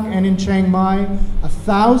Bangkok and in Chiang Mai.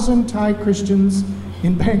 1,000 Thai Christians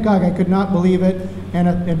in Bangkok, I could not believe it,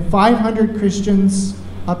 and 500 Christians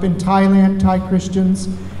up in Thailand, Thai Christians,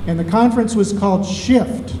 and the conference was called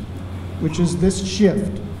Shift, which is this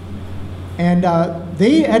shift. And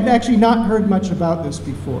they had actually not heard much about this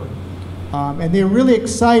before. And they were really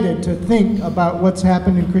excited to think about what's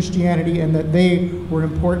happened in Christianity and that they were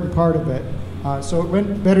an important part of it. So it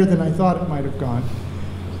went better than I thought it might have gone.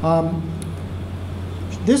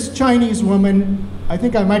 This Chinese woman, I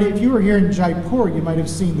think I might, if you were here in Jaipur, you might have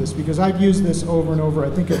seen this because I've used this over and over.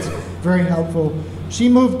 I think it's very helpful. She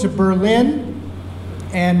moved to Berlin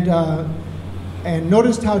and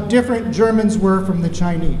noticed how different Germans were from the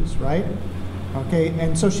Chinese, right? Okay,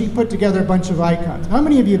 and so she put together a bunch of icons. How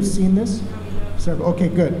many of you have seen this? Several. Okay,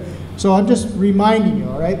 good. So I'm just reminding you,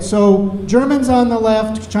 all right? So Germans on the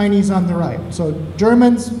left, Chinese on the right. So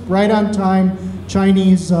Germans right on time,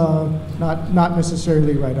 Chinese not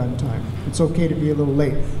necessarily right on time. It's okay to be a little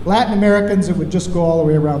late. Latin Americans, it would just go all the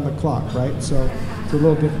way around the clock, right? So it's a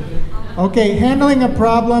little different. Okay, handling of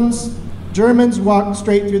problems. Germans walk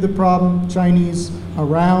straight through the problem, Chinese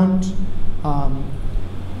around.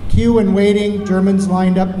 Queue and waiting, Germans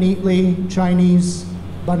lined up neatly, Chinese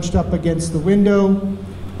bunched up against the window.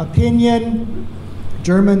 Opinion,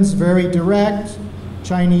 Germans very direct,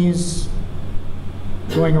 Chinese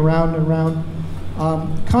going around and around.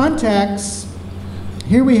 Contacts,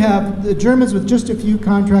 here we have the Germans with just a few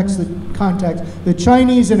contacts, the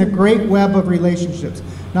Chinese in a great web of relationships.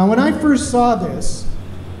 Now when I first saw this,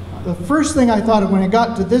 the first thing I thought of when I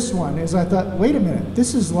got to this one is I thought, wait a minute,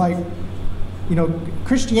 this is like, you know,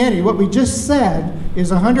 Christianity. What we just said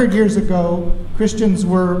is 100 years ago, Christians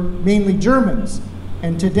were mainly Germans.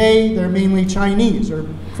 And today, they're mainly Chinese, or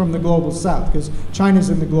from the global south, because China's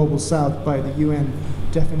in the global south by the UN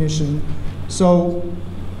definition. So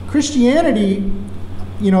Christianity,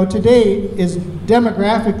 you know, today is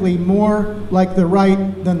demographically more like the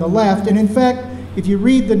right than the left. And in fact, if you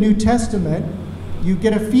read the New Testament, you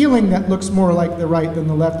get a feeling that looks more like the right than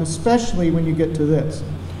the left, especially when you get to this.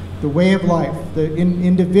 The way of life, the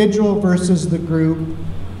individual versus the group.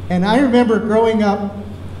 And I remember growing up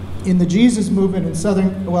in the Jesus movement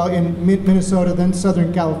in Minnesota, then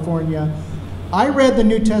Southern California. I read the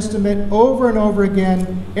New Testament over and over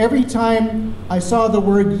again. Every time I saw the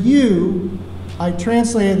word you, I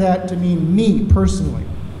translated that to mean me personally.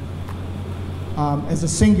 as a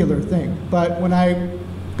singular thing. But when I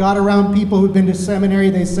got around people who've been to seminary,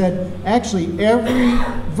 they said, actually,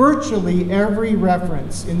 virtually every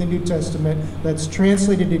reference in the New Testament that's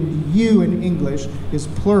translated into you in English is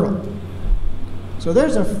plural. So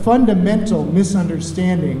there's a fundamental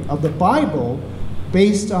misunderstanding of the Bible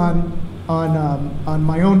based on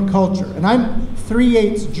my own culture. And I'm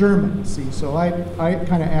 3/8 German, see, so I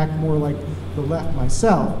kind of act more like the left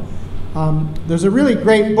myself. There's a really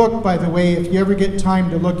great book, by the way, if you ever get time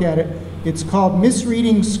to look at it. It's called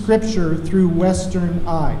Misreading Scripture Through Western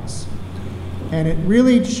Eyes. And it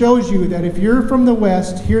really shows you that if you're from the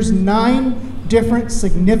West, here's 9 different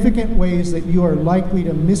significant ways that you are likely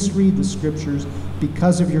to misread the Scriptures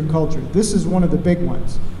because of your culture. This is one of the big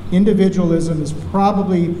ones. Individualism is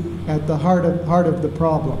probably at the heart of the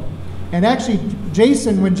problem. And actually,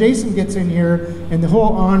 when Jason gets in here, and the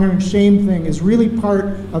whole honor and shame thing is really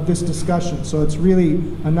part of this discussion. So it's really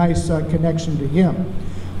a nice connection to him.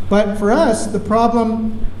 But for us, the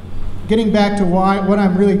problem, getting back to what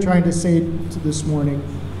I'm really trying to say this morning,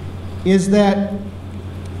 is that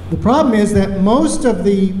the problem is that most of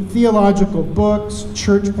the theological books,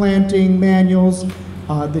 church planting manuals,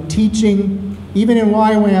 the teaching, even in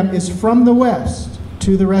YWAM, is from the West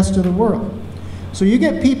to the rest of the world. So you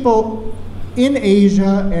get people in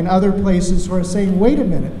Asia and other places who are saying, wait a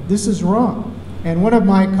minute, this is wrong. And one of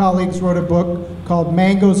my colleagues wrote a book called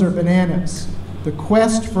Mangoes or Bananas: The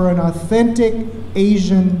Quest for an Authentic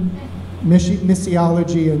Asian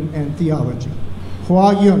Missiology and Theology.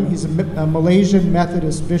 Hua Yung, he's a Malaysian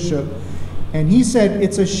Methodist bishop, and he said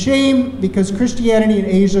it's a shame because Christianity in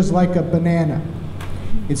Asia is like a banana.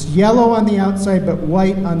 It's yellow on the outside but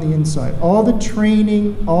white on the inside. All the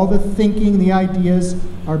training, all the thinking, the ideas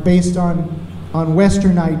are based on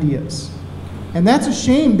Western ideas. And that's a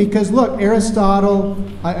shame because, look, Aristotle,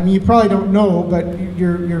 I mean, you probably don't know, but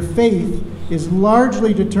your faith is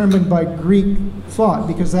largely determined by Greek thought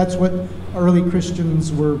because that's what early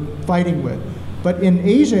Christians were fighting with. But in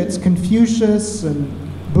Asia, it's Confucius and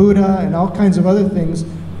Buddha and all kinds of other things,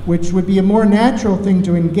 which would be a more natural thing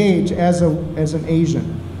to engage as an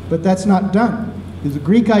Asian. But that's not done. The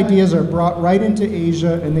Greek ideas are brought right into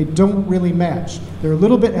Asia, and they don't really match. They're a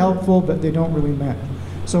little bit helpful, but they don't really match.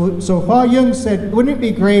 So Hua Yung said, wouldn't it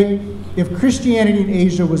be great if Christianity in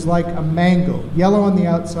Asia was like a mango, yellow on the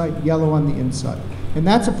outside, yellow on the inside? And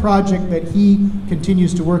that's a project that he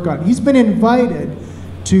continues to work on. He's been invited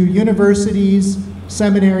to universities,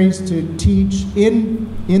 seminaries to teach in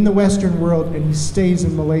the Western world, and he stays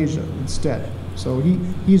in Malaysia instead. So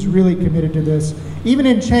he's really committed to this. Even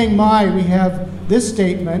in Chiang Mai, we have this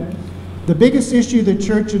statement: the biggest issue the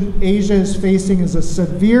church in Asia is facing is a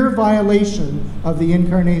severe violation of the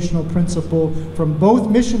incarnational principle from both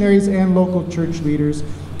missionaries and local church leaders.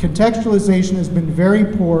 Contextualization has been very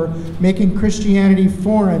poor, making Christianity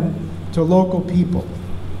foreign to local people.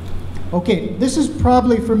 Okay, this is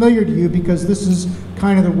probably familiar to you because this is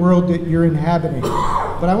kind of the world that you're inhabiting.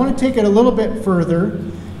 But I want to take it a little bit further.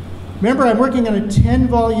 Remember, I'm working on a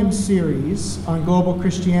 10-volume series on global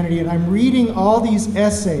Christianity, and I'm reading all these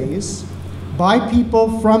essays by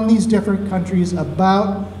people from these different countries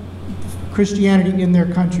about Christianity in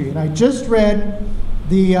their country. And I just read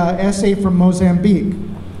the essay from Mozambique,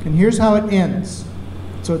 and here's how it ends.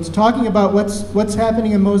 So it's talking about what's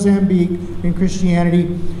happening in Mozambique in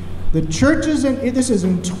Christianity. The churches, this is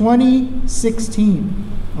in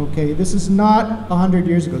 2016, okay? This is not 100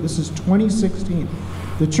 years ago. This is 2016.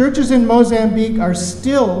 The churches in Mozambique are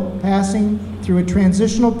still passing through a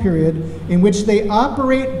transitional period in which they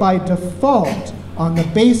operate by default on the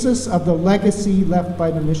basis of the legacy left by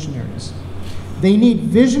the missionaries. They need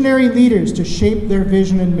visionary leaders to shape their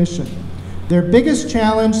vision and mission. Their biggest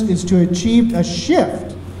challenge is to achieve a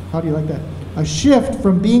shift. How do you like that? A shift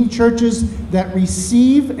from being churches that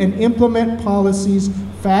receive and implement policies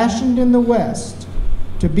fashioned in the West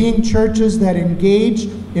to being churches that engage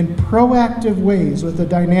in proactive ways with the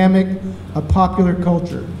dynamic of popular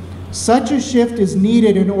culture. Such a shift is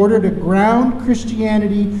needed in order to ground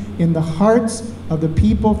Christianity in the hearts of the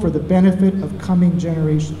people for the benefit of coming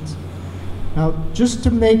generations. Now, just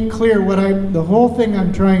to make clear, the whole thing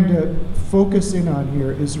I'm trying to focus in on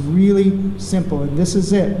here is really simple, and this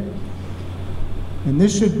is it. And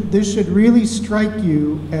this should really strike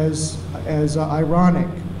you as ironic.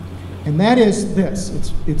 And that is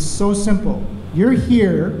this. It's so simple. You're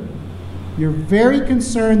here. You're very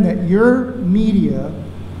concerned that your media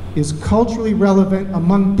is culturally relevant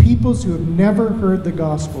among peoples who have never heard the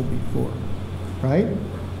gospel before, right?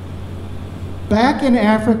 Back in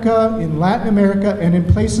Africa, in Latin America, and in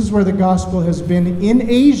places where the gospel has been in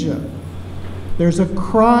Asia, There's a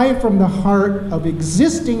cry from the heart of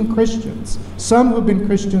existing Christians, some who've been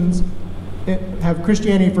Christians, have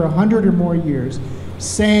Christianity for 100 or more years,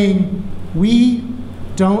 saying we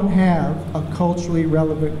don't have a culturally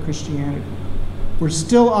relevant Christianity. We're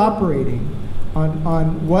still operating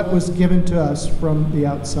on what was given to us from the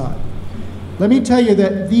outside. Let me tell you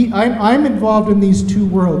that I'm involved in these two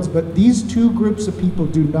worlds, but these two groups of people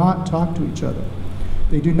do not talk to each other.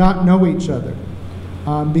 They do not know each other.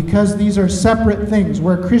 Because these are separate things,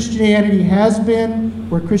 where Christianity has been,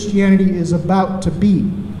 where Christianity is about to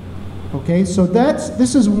be. Okay, so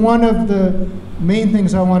this is one of the main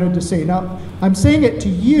things I wanted to say. Now, I'm saying it to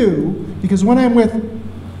you because when I'm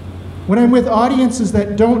with audiences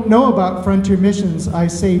that don't know about frontier missions, I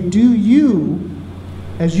say, do you,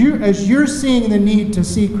 as you're seeing the need to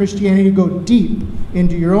see Christianity go deep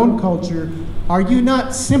into your own culture, are you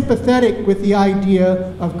not sympathetic with the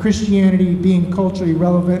idea of Christianity being culturally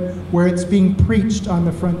relevant where it's being preached on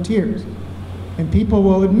the frontiers? And people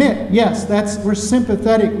will admit, yes, we're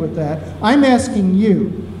sympathetic with that. I'm asking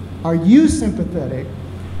you, are you sympathetic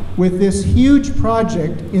with this huge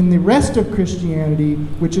project in the rest of Christianity,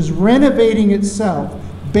 which is renovating itself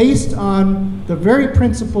based on the very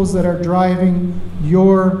principles that are driving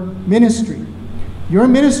your ministry? Your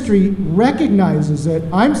ministry recognizes it.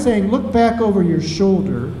 I'm saying look back over your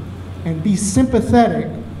shoulder and be sympathetic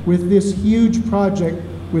with this huge project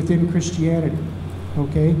within Christianity.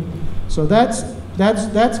 Okay? So that's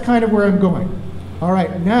kind of where I'm going. All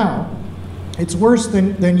right, now, it's worse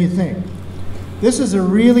than you think. This is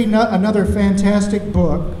another fantastic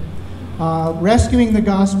book, Rescuing the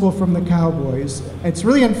Gospel from the Cowboys. It's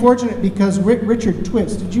really unfortunate because Richard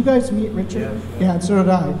Twist, did you guys meet Richard? Yeah, and so did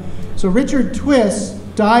I. So Richard Twist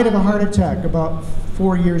died of a heart attack about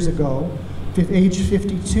 4 years ago, age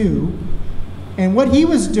 52. And what he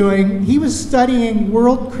was doing, he was studying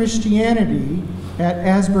world Christianity at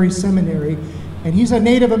Asbury Seminary. And he's a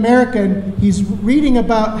Native American. He's reading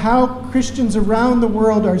about how Christians around the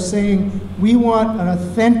world are saying, we want an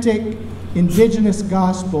authentic indigenous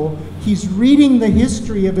gospel. He's reading the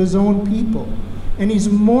history of his own people. And he's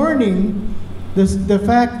mourning the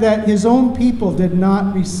fact that his own people did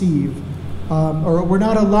not receive or were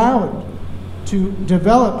not allowed to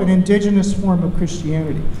develop an indigenous form of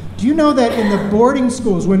Christianity. Do you know that in the boarding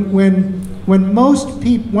schools, when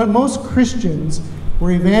most Christians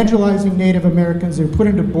were evangelizing Native Americans, they were put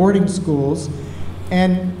into boarding schools,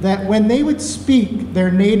 and that when they would speak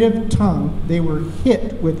their native tongue, they were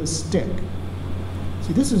hit with a stick.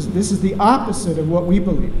 See, this is the opposite of what we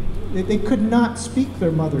believe. They could not speak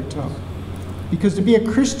their mother tongue. Because to be a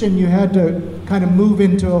Christian, you had to kind of move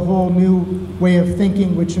into a whole new way of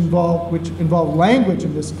thinking, which involved language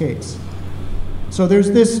in this case. So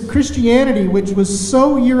there's this Christianity which was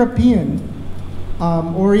so European,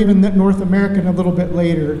 or even North American a little bit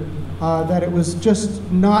later, that it was just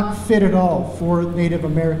not fit at all for Native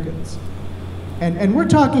Americans. And we're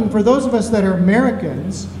talking, for those of us that are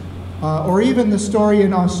Americans, or even the story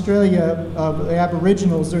in Australia of the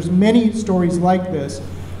Aboriginals, there's many stories like this.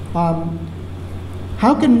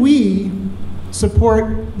 How can we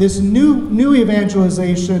support this new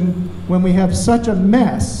evangelization when we have such a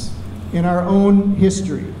mess in our own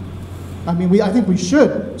history? I mean, I think we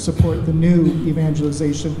should support the new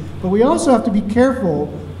evangelization, but we also have to be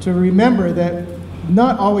careful to remember that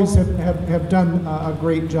not always have done a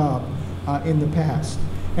great job in the past.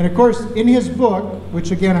 And of course, in his book, which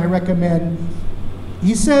again I recommend,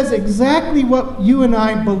 he says exactly what you and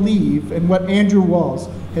I believe and what Andrew Walls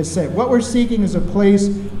has said. What we're seeking is a place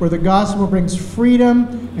where the gospel brings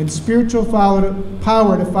freedom and spiritual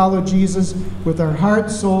power to follow Jesus with our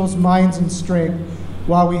hearts, souls, minds, and strength,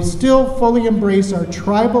 while we still fully embrace our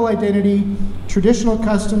tribal identity, traditional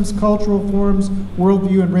customs, cultural forms,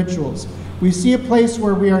 worldview, and rituals. We see a place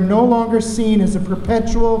where we are no longer seen as a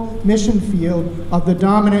perpetual mission field of the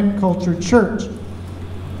dominant culture church,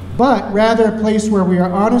 but rather a place where we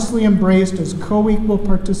are honestly embraced as co-equal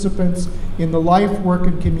participants in the life, work,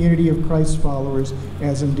 and community of Christ followers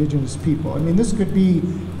as indigenous people. I mean, this could be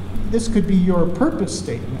your purpose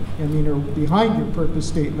statement. I mean, or behind your purpose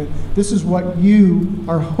statement, this is what you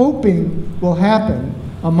are hoping will happen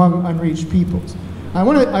among unreached peoples.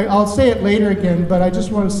 I'll say it later again, but I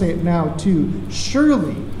just want to say it now too.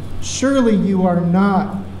 Surely you are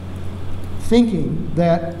not thinking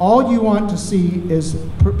that all you want to see is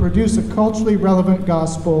produce a culturally relevant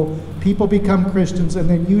gospel, people become Christians, and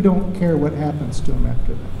then you don't care what happens to them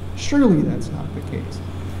after that. Surely that's not the case.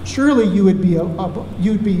 Surely you would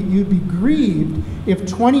you'd be grieved if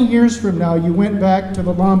 20 years from now you went back to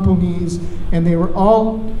the Lampunese and they were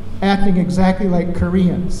all acting exactly like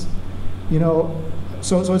Koreans. You know,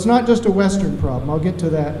 So it's not just a Western problem. I'll get to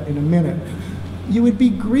that in a minute. You would be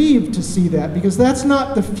grieved to see that, because that's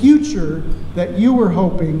not the future that you were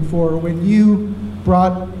hoping for when you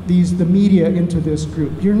brought the media into this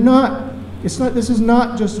group. This is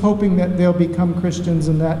not just hoping that they'll become Christians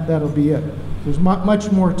and that'll be it. There's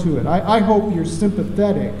much more to it. I hope you're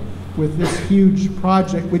sympathetic with this huge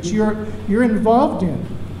project, which you're involved in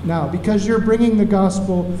now, because you're bringing the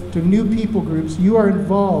gospel to new people groups. You are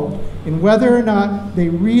involved in whether or not they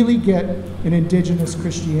really get an indigenous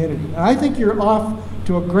Christianity. I think you're off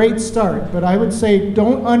to a great start, but I would say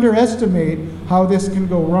don't underestimate how this can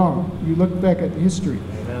go wrong. You look back at history.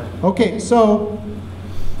 Amen. Okay, so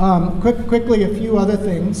quickly a few other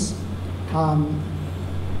things.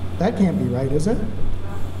 That can't be right, is it?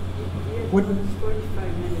 What? It's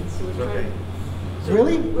 45 minutes, so we're It's trying. okay. So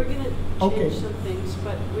Really? We're going to Okay. change some things,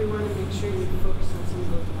 but we want to make sure we focus on some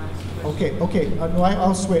of those last questions. Okay. No,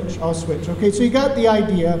 I'll switch. Okay, so you got the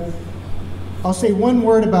idea. I'll say one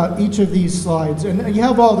word about each of these slides, and you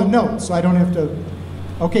have all the notes, so I don't have to.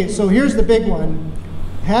 Okay, so here's the big one.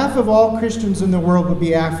 Half of all Christians in the world will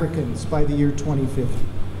be Africans by the year 2050,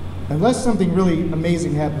 unless something really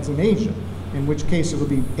amazing happens in Asia, in which case it will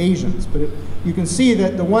be Asians. But you can see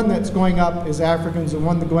that the one that's going up is Africans, the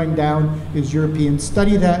one that's going down is Europeans.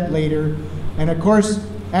 Study that later. And of course,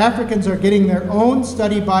 Africans are getting their own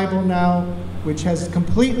study Bible now, which has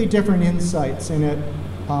completely different insights in it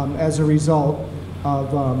as a result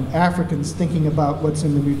of Africans thinking about what's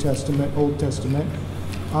in the New Testament, Old Testament.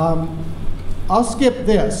 I'll skip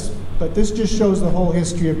this, but this just shows the whole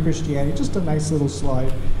history of Christianity. Just a nice little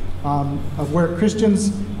slide of where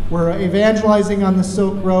Christians were evangelizing on the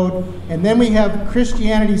Silk Road, and then we have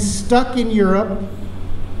Christianity stuck in Europe,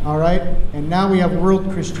 all right, and now we have world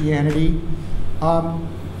Christianity.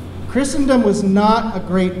 Christendom was not a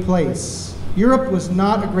great place. Europe was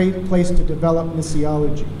not a great place to develop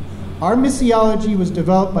missiology. Our missiology was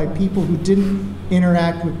developed by people who didn't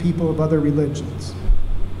interact with people of other religions.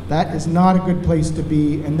 That is not a good place to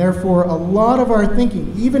be, and therefore a lot of our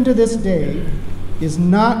thinking, even to this day, is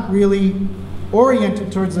not really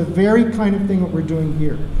oriented towards the very kind of thing that we're doing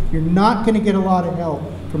here. You're not going to get a lot of help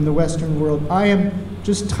from the Western world. I am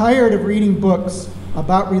just tired of reading books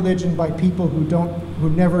about religion by people who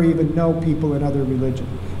never even know people in other religions.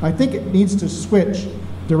 I think it needs to switch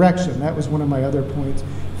direction. That was one of my other points.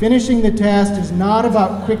 Finishing the task is not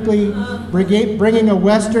about quickly bringing a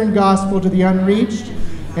Western gospel to the unreached.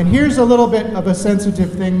 And here's a little bit of a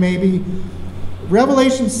sensitive thing maybe.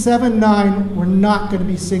 Revelation 7:9, we're not going to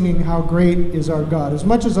be singing How Great Is Our God. As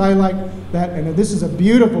much as I like that, and this is a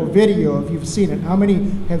beautiful video if you've seen it. How many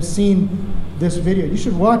have seen this video? You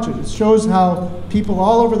should watch it. It shows how people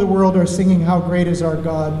all over the world are singing How Great Is Our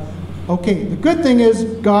God. Okay, the good thing is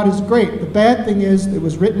God is great. The bad thing is it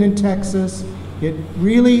was written in Texas. It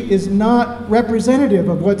really is not representative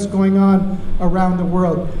of what's going on around the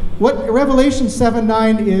world. What Revelation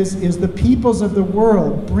 7:9 is the peoples of the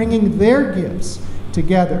world bringing their gifts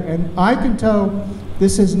together. And I can tell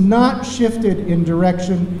this has not shifted in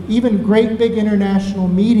direction. Even great big international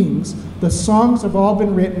meetings, the songs have all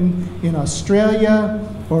been written in Australia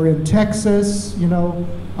or in Texas. You know,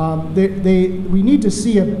 we need to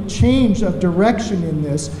see a change of direction in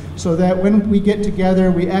this so that when we get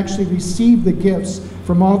together, we actually receive the gifts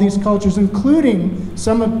from all these cultures, including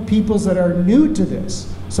some of the peoples that are new to this,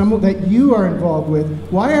 some that you are involved with.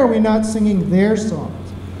 Why are we not singing their songs?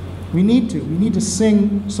 We need to. We need to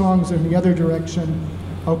sing songs in the other direction.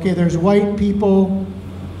 Okay, there's white people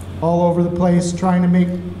all over the place trying to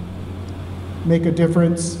make a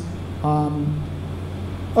difference.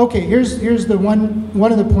 Okay, here's the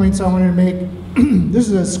one of the points I wanted to make. This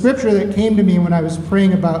is a scripture that came to me when I was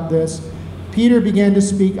praying about this. Peter began to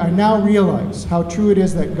speak, I now realize how true it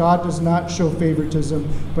is that God does not show favoritism,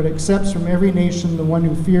 but accepts from every nation the one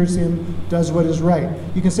who fears him, does what is right.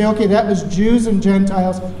 You can say, okay, that was Jews and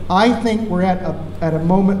Gentiles. I think we're at a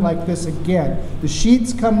moment like this again. The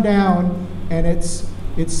sheets come down, and it's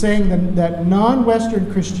saying that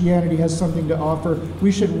non-Western Christianity has something to offer.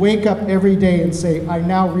 We should wake up every day and say, I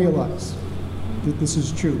now realize that this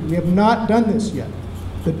is true. We have not done this yet.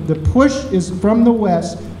 The push is from the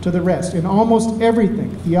West to the rest in almost everything.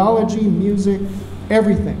 Theology, music,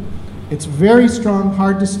 everything. It's very strong,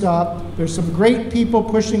 hard to stop. There's some great people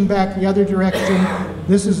pushing back the other direction.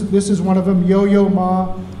 This is one of them, Yo-Yo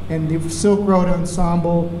Ma and the Silk Road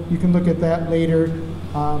Ensemble. You can look at that later.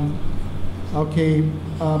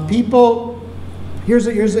 People, here's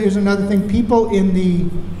another thing. People in the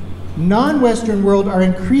non-Western world are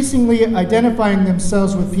increasingly identifying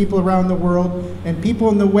themselves with people around the world, and people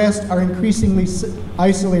in the West are increasingly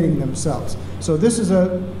isolating themselves. So this is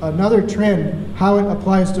another trend. How it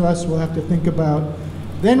applies to us, we'll have to think about.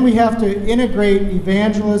 Then we have to integrate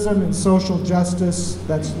evangelism and social justice.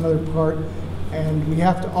 That's another part. And we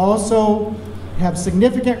have to also have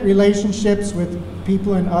significant relationships with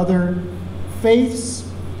people in other faiths.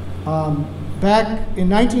 Back in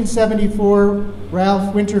 1974,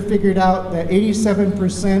 Ralph Winter figured out that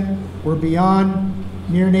 87% were beyond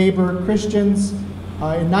near neighbor Christians.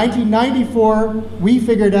 In 1994, we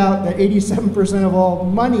figured out that 87% of all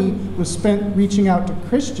money was spent reaching out to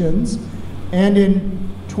Christians. And in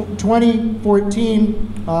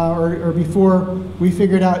 2014, or before, we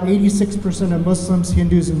figured out 86% of Muslims,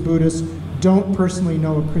 Hindus, and Buddhists don't personally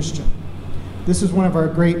know a Christian. This is one of our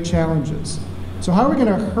great challenges. So how are we going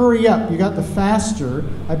to hurry up? You got the faster.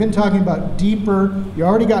 I've been talking about deeper. You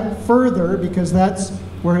already got further, because that's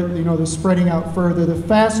where, the spreading out further. The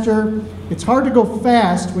faster, it's hard to go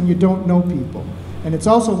fast when you don't know people. And it's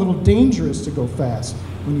also a little dangerous to go fast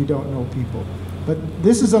when you don't know people. But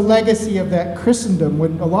this is a legacy of that Christendom,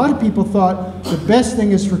 when a lot of people thought the best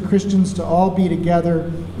thing is for Christians to all be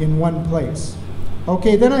together in one place.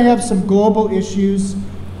 Okay, then I have some global issues,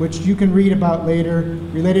 which you can read about later,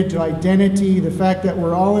 related to identity, the fact that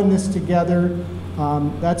we're all in this together.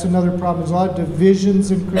 That's another problem. There's a lot of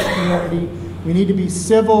divisions in Christianity. We need to be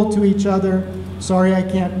civil to each other. Sorry, I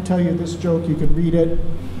can't tell you this joke. You can read it.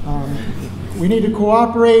 We need to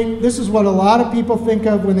cooperate. This is what a lot of people think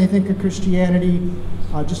of when they think of Christianity,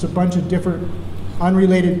 just a bunch of different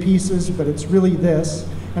unrelated pieces, but it's really this.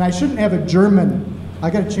 And I shouldn't have a German. I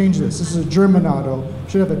got to change this. This is a German auto.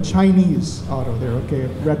 Should have a Chinese auto there. Okay, a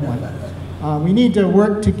red one. We need to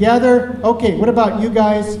work together. Okay, what about you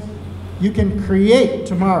guys? You can create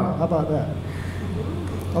tomorrow. How about that?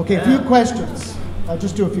 Okay, a few questions. I'll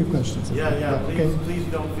just do a few questions. Yeah. Please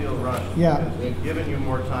don't feel rushed. Yeah. We've given you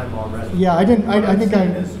more time already. Yeah, I think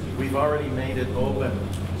we've already made it open,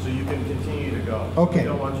 so you can continue to go. Okay. We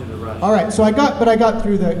don't want you to rush. All right. So I got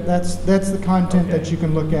through that's the content that you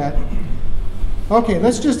can look at. Okay,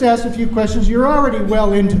 let's just ask a few questions. You're already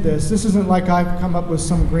well into this. This isn't like I've come up with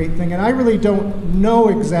some great thing, and I really don't know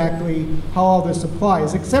exactly how all this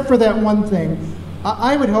applies, except for that one thing.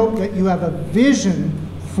 I would hope that you have a vision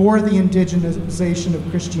for the indigenization of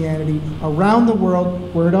Christianity around the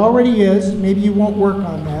world, where it already is. Maybe you won't work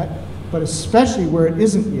on that, but especially where it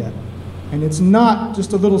isn't yet. And it's not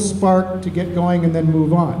just a little spark to get going and then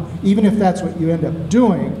move on. Even if that's what you end up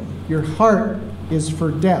doing, your heart is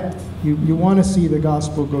for depth. You want to see the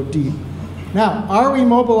gospel go deep. Now, are we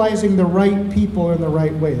mobilizing the right people in the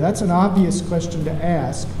right way? That's an obvious question to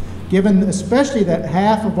ask, given especially that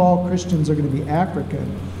half of all Christians are going to be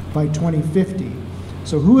African by 2050.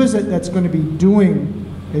 So who is it that's going to be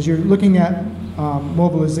doing, as you're looking at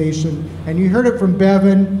mobilization? And you heard it from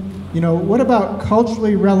Bevan, what about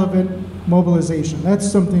culturally relevant mobilization?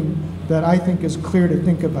 That's something that I think is clear to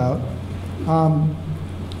think about.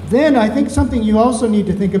 Then I think something you also need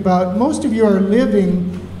to think about, most of you are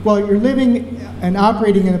living and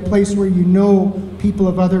operating in a place where you know people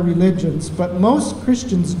of other religions, but most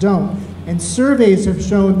Christians don't. And surveys have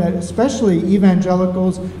shown that especially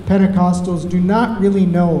evangelicals, Pentecostals do not really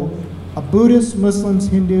know Buddhists, Muslims,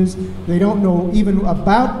 Hindus. They don't know even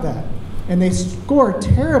about that. And they score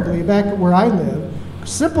terribly back at where I live.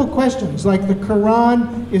 Simple questions like the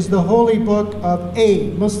Quran is the holy book of A,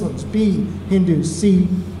 Muslims, B, Hindus, C,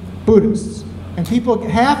 Buddhists. And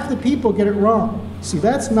half the people get it wrong. See,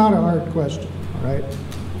 that's not a hard question, all right?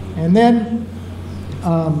 And then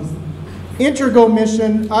Intergo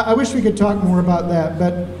mission, I wish we could talk more about that,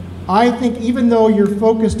 but I think even though you're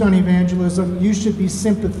focused on evangelism, you should be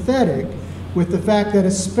sympathetic with the fact that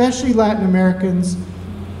especially Latin Americans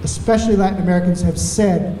have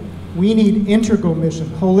said we need Intergo mission,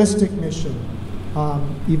 holistic mission,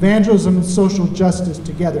 evangelism and social justice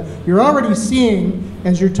together. You're already seeing,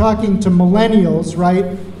 as you're talking to millennials,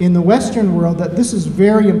 right, in the Western world, that this is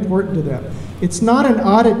very important to them. It's not an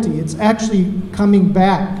oddity, it's actually coming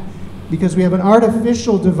back, because we have an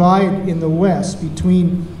artificial divide in the West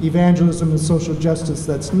between evangelism and social justice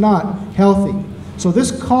that's not healthy. So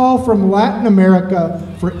this call from Latin America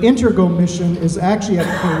for Intergo mission is actually a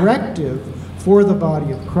corrective for the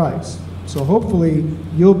body of Christ. So hopefully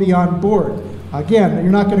you'll be on board. Again,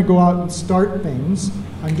 you're not going to go out and start things.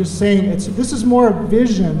 I'm just saying this is more a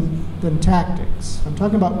vision than tactics. I'm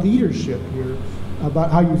talking about leadership here,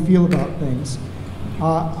 about how you feel about things.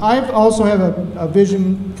 I also have a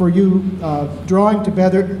vision for you drawing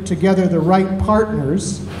together the right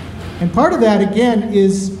partners. And part of that, again,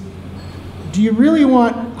 is do you really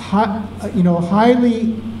want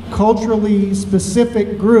highly culturally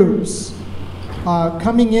specific groups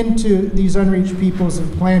coming into these unreached peoples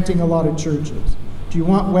and planting a lot of churches? Do you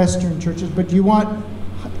want Western churches, but do you want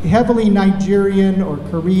heavily Nigerian or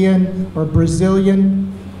Korean or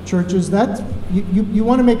Brazilian churches? You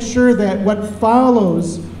want to make sure that what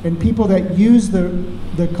follows and people that use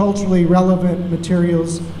the culturally relevant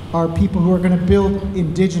materials are people who are going to build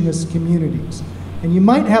indigenous communities. And you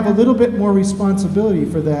might have a little bit more responsibility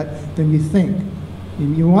for that than you think.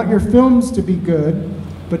 You want your films to be good,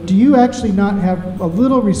 but do you actually not have a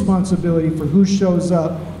little responsibility for who shows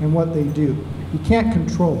up and what they do? You can't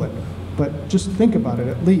control it, but just think about it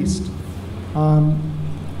at least. And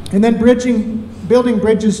then building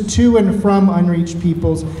bridges to and from unreached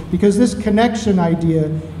peoples, because this connection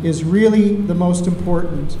idea is really the most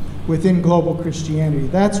important within global Christianity.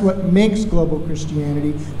 That's what makes global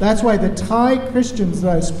Christianity. That's why the Thai Christians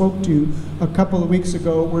that I spoke to a couple of weeks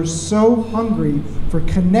ago were so hungry for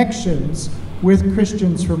connections with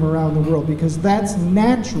Christians from around the world, because that's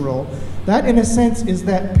natural. That, in a sense, is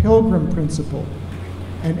that pilgrim principle.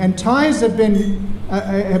 And Thais have been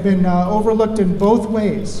overlooked in both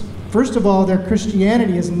ways. First of all, their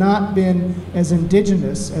Christianity has not been as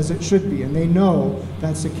indigenous as it should be, and they know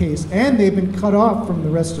that's the case. And they've been cut off from the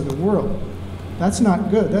rest of the world. That's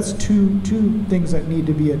not good. That's two things that need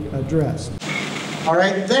to be addressed. All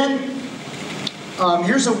right, then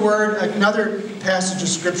here's a word, another passage of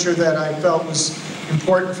scripture that I felt was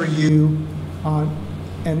important for you.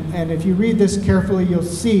 And if you read this carefully, you'll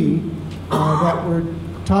see that we're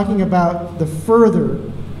talking about the further,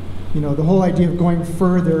 the whole idea of going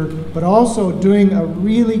further, but also doing a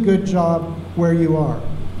really good job where you are,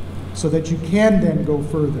 so that you can then go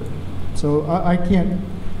further. So I can't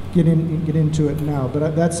get into it now,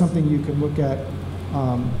 but that's something you can look at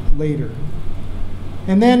later.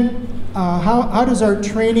 And then how does our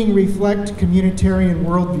training reflect communitarian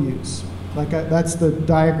worldviews? That's the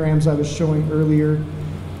diagrams I was showing earlier.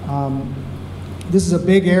 This is a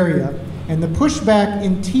big area, and the pushback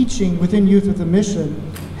in teaching within Youth with a Mission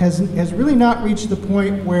has really not reached the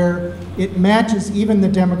point where it matches even the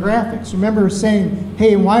demographics. Remember saying,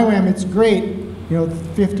 hey, in YWAM it's great,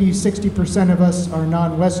 50, 60% of us are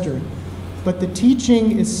non-Western, but the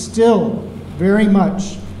teaching is still very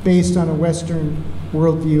much based on a Western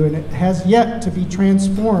worldview, and it has yet to be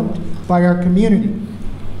transformed by our community.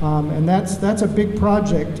 And that's a big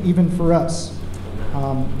project even for us.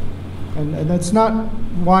 And that's not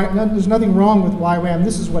why, there's nothing wrong with YWAM.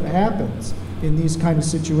 This is what happens in these kind of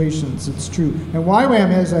situations. It's true. And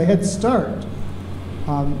YWAM has a head start.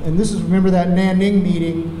 And this is, remember that Nanning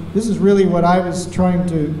meeting, this is really what I was trying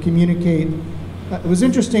to communicate. It was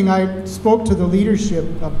interesting, I spoke to the leadership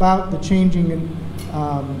about the changing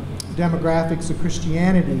demographics of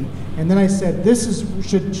Christianity, and then I said,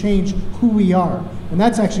 should change who we are. And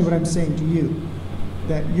that's actually what I'm saying to you.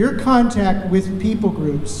 That your contact with people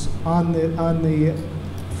groups on the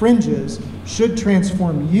fringes should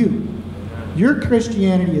transform you. Your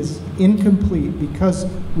Christianity is incomplete because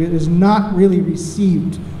it has not really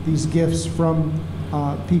received these gifts from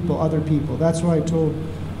other people. That's what I told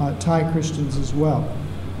Thai Christians as well.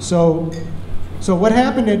 So what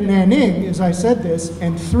happened at Nanning is I said this,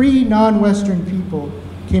 and 3 non-Western people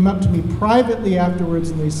came up to me privately afterwards,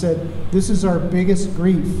 and they said, this is our biggest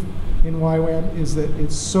grief in YWAM, is that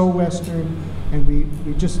it's so Western, and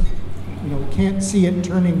we just can't see it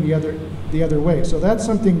turning the other way. So that's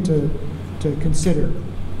something to consider.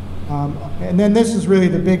 And then this is really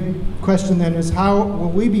the big question then, is how will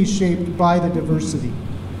we be shaped by the diversity?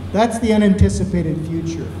 That's the unanticipated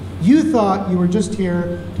future. You thought you were just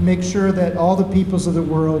here to make sure that all the peoples of the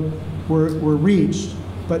world were reached,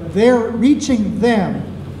 but reaching them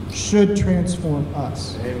should transform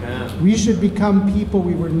us. Amen. We should become people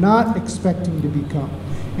we were not expecting to become.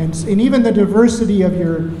 And even the diversity of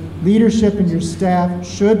your leadership and your staff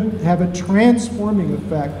should have a transforming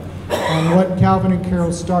effect on what Calvin and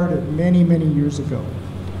Carol started many, many years ago.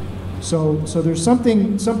 So there's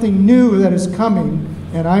something new that is coming,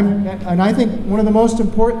 and I think one of the most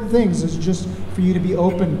important things is just for you to be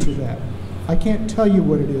open to that. I can't tell you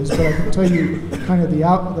what it is, but I can tell you kind of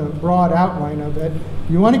the broad outline of it.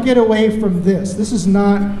 You want to get away from this. This is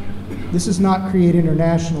not Create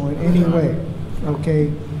International in any way,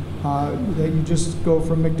 okay? That you just go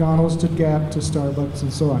from McDonald's to Gap to Starbucks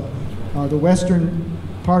and so on. The Western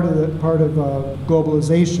part of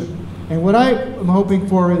globalization. And what I am hoping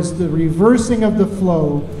for is the reversing of the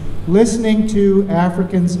flow, listening to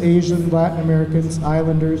Africans, Asians, Latin Americans,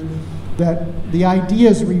 Islanders, that the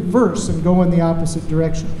ideas reverse and go in the opposite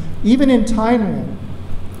direction. Even in Thailand,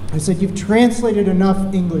 I said, you've translated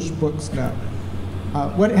enough English books now.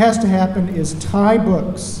 What has to happen is Thai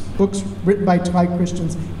books written by Thai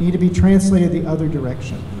Christians, need to be translated the other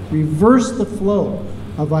direction. Reverse the flow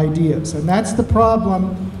of ideas. And that's the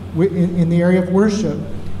problem in the area of worship,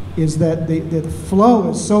 is that the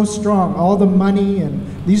flow is so strong. All the money,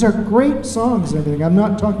 and these are great songs and everything. I'm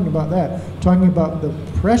not talking about that. I'm talking about the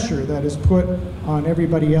pressure that is put on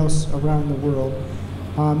everybody else around the world.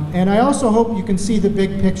 And I also hope you can see the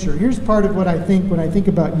big picture. Here's part of what I think when I think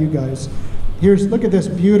about you guys. Look at this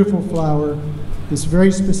beautiful flower, this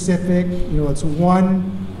very specific, it's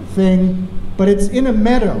one thing, but it's in a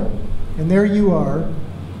meadow. And there you are,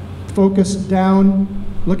 focused down,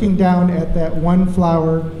 looking down at that one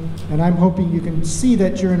flower, and I'm hoping you can see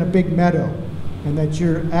that you're in a big meadow and that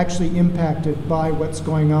you're actually impacted by what's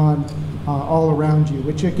going on all around you,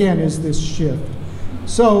 which again is this shift.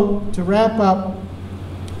 So to wrap up,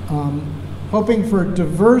 hoping for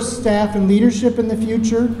diverse staff and leadership in the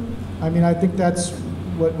future. I think that's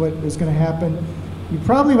what is going to happen. You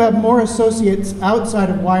probably have more associates outside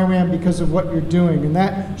of YWAM because of what you're doing, and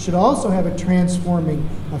that should also have a transforming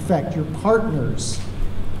effect. Your partners.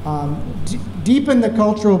 Deepen the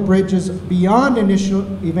cultural bridges beyond initial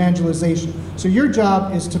evangelization. So your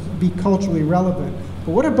job is to be culturally relevant.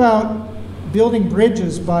 But what about building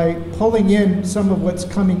bridges by pulling in some of what's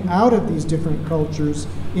coming out of these different cultures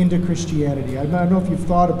into Christianity? I don't know if you've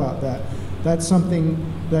thought about that. That's something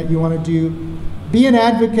that you want to do. Be an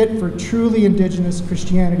advocate for truly indigenous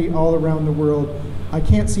Christianity all around the world. I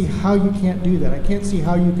can't see how you can't do that. I can't see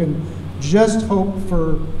how you can just hope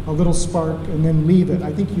for a little spark and then leave it.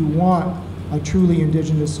 I think you want a truly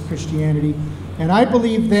indigenous Christianity. And I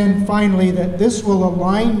believe then, finally, that this will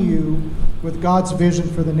align you with God's vision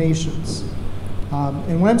for the nations.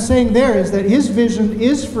 And what I'm saying there is that his vision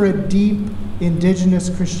is for a deep indigenous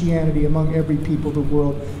Christianity among every people of the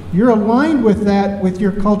world. You're aligned with that with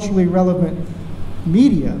your culturally relevant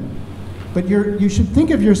media, but you should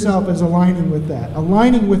think of yourself as aligning with that,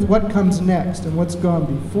 aligning with what comes next and what's gone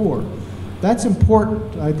before. That's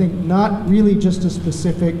important. I think not really just a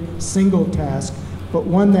specific single task, but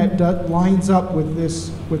one that lines up with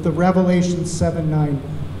the Revelation 7:9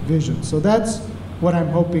 vision. So that's what I'm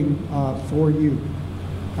hoping for you.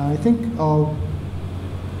 I think I'll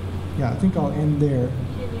end there.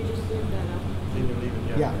 Can you just leave that up? Can you leave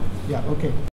it? Yeah, okay.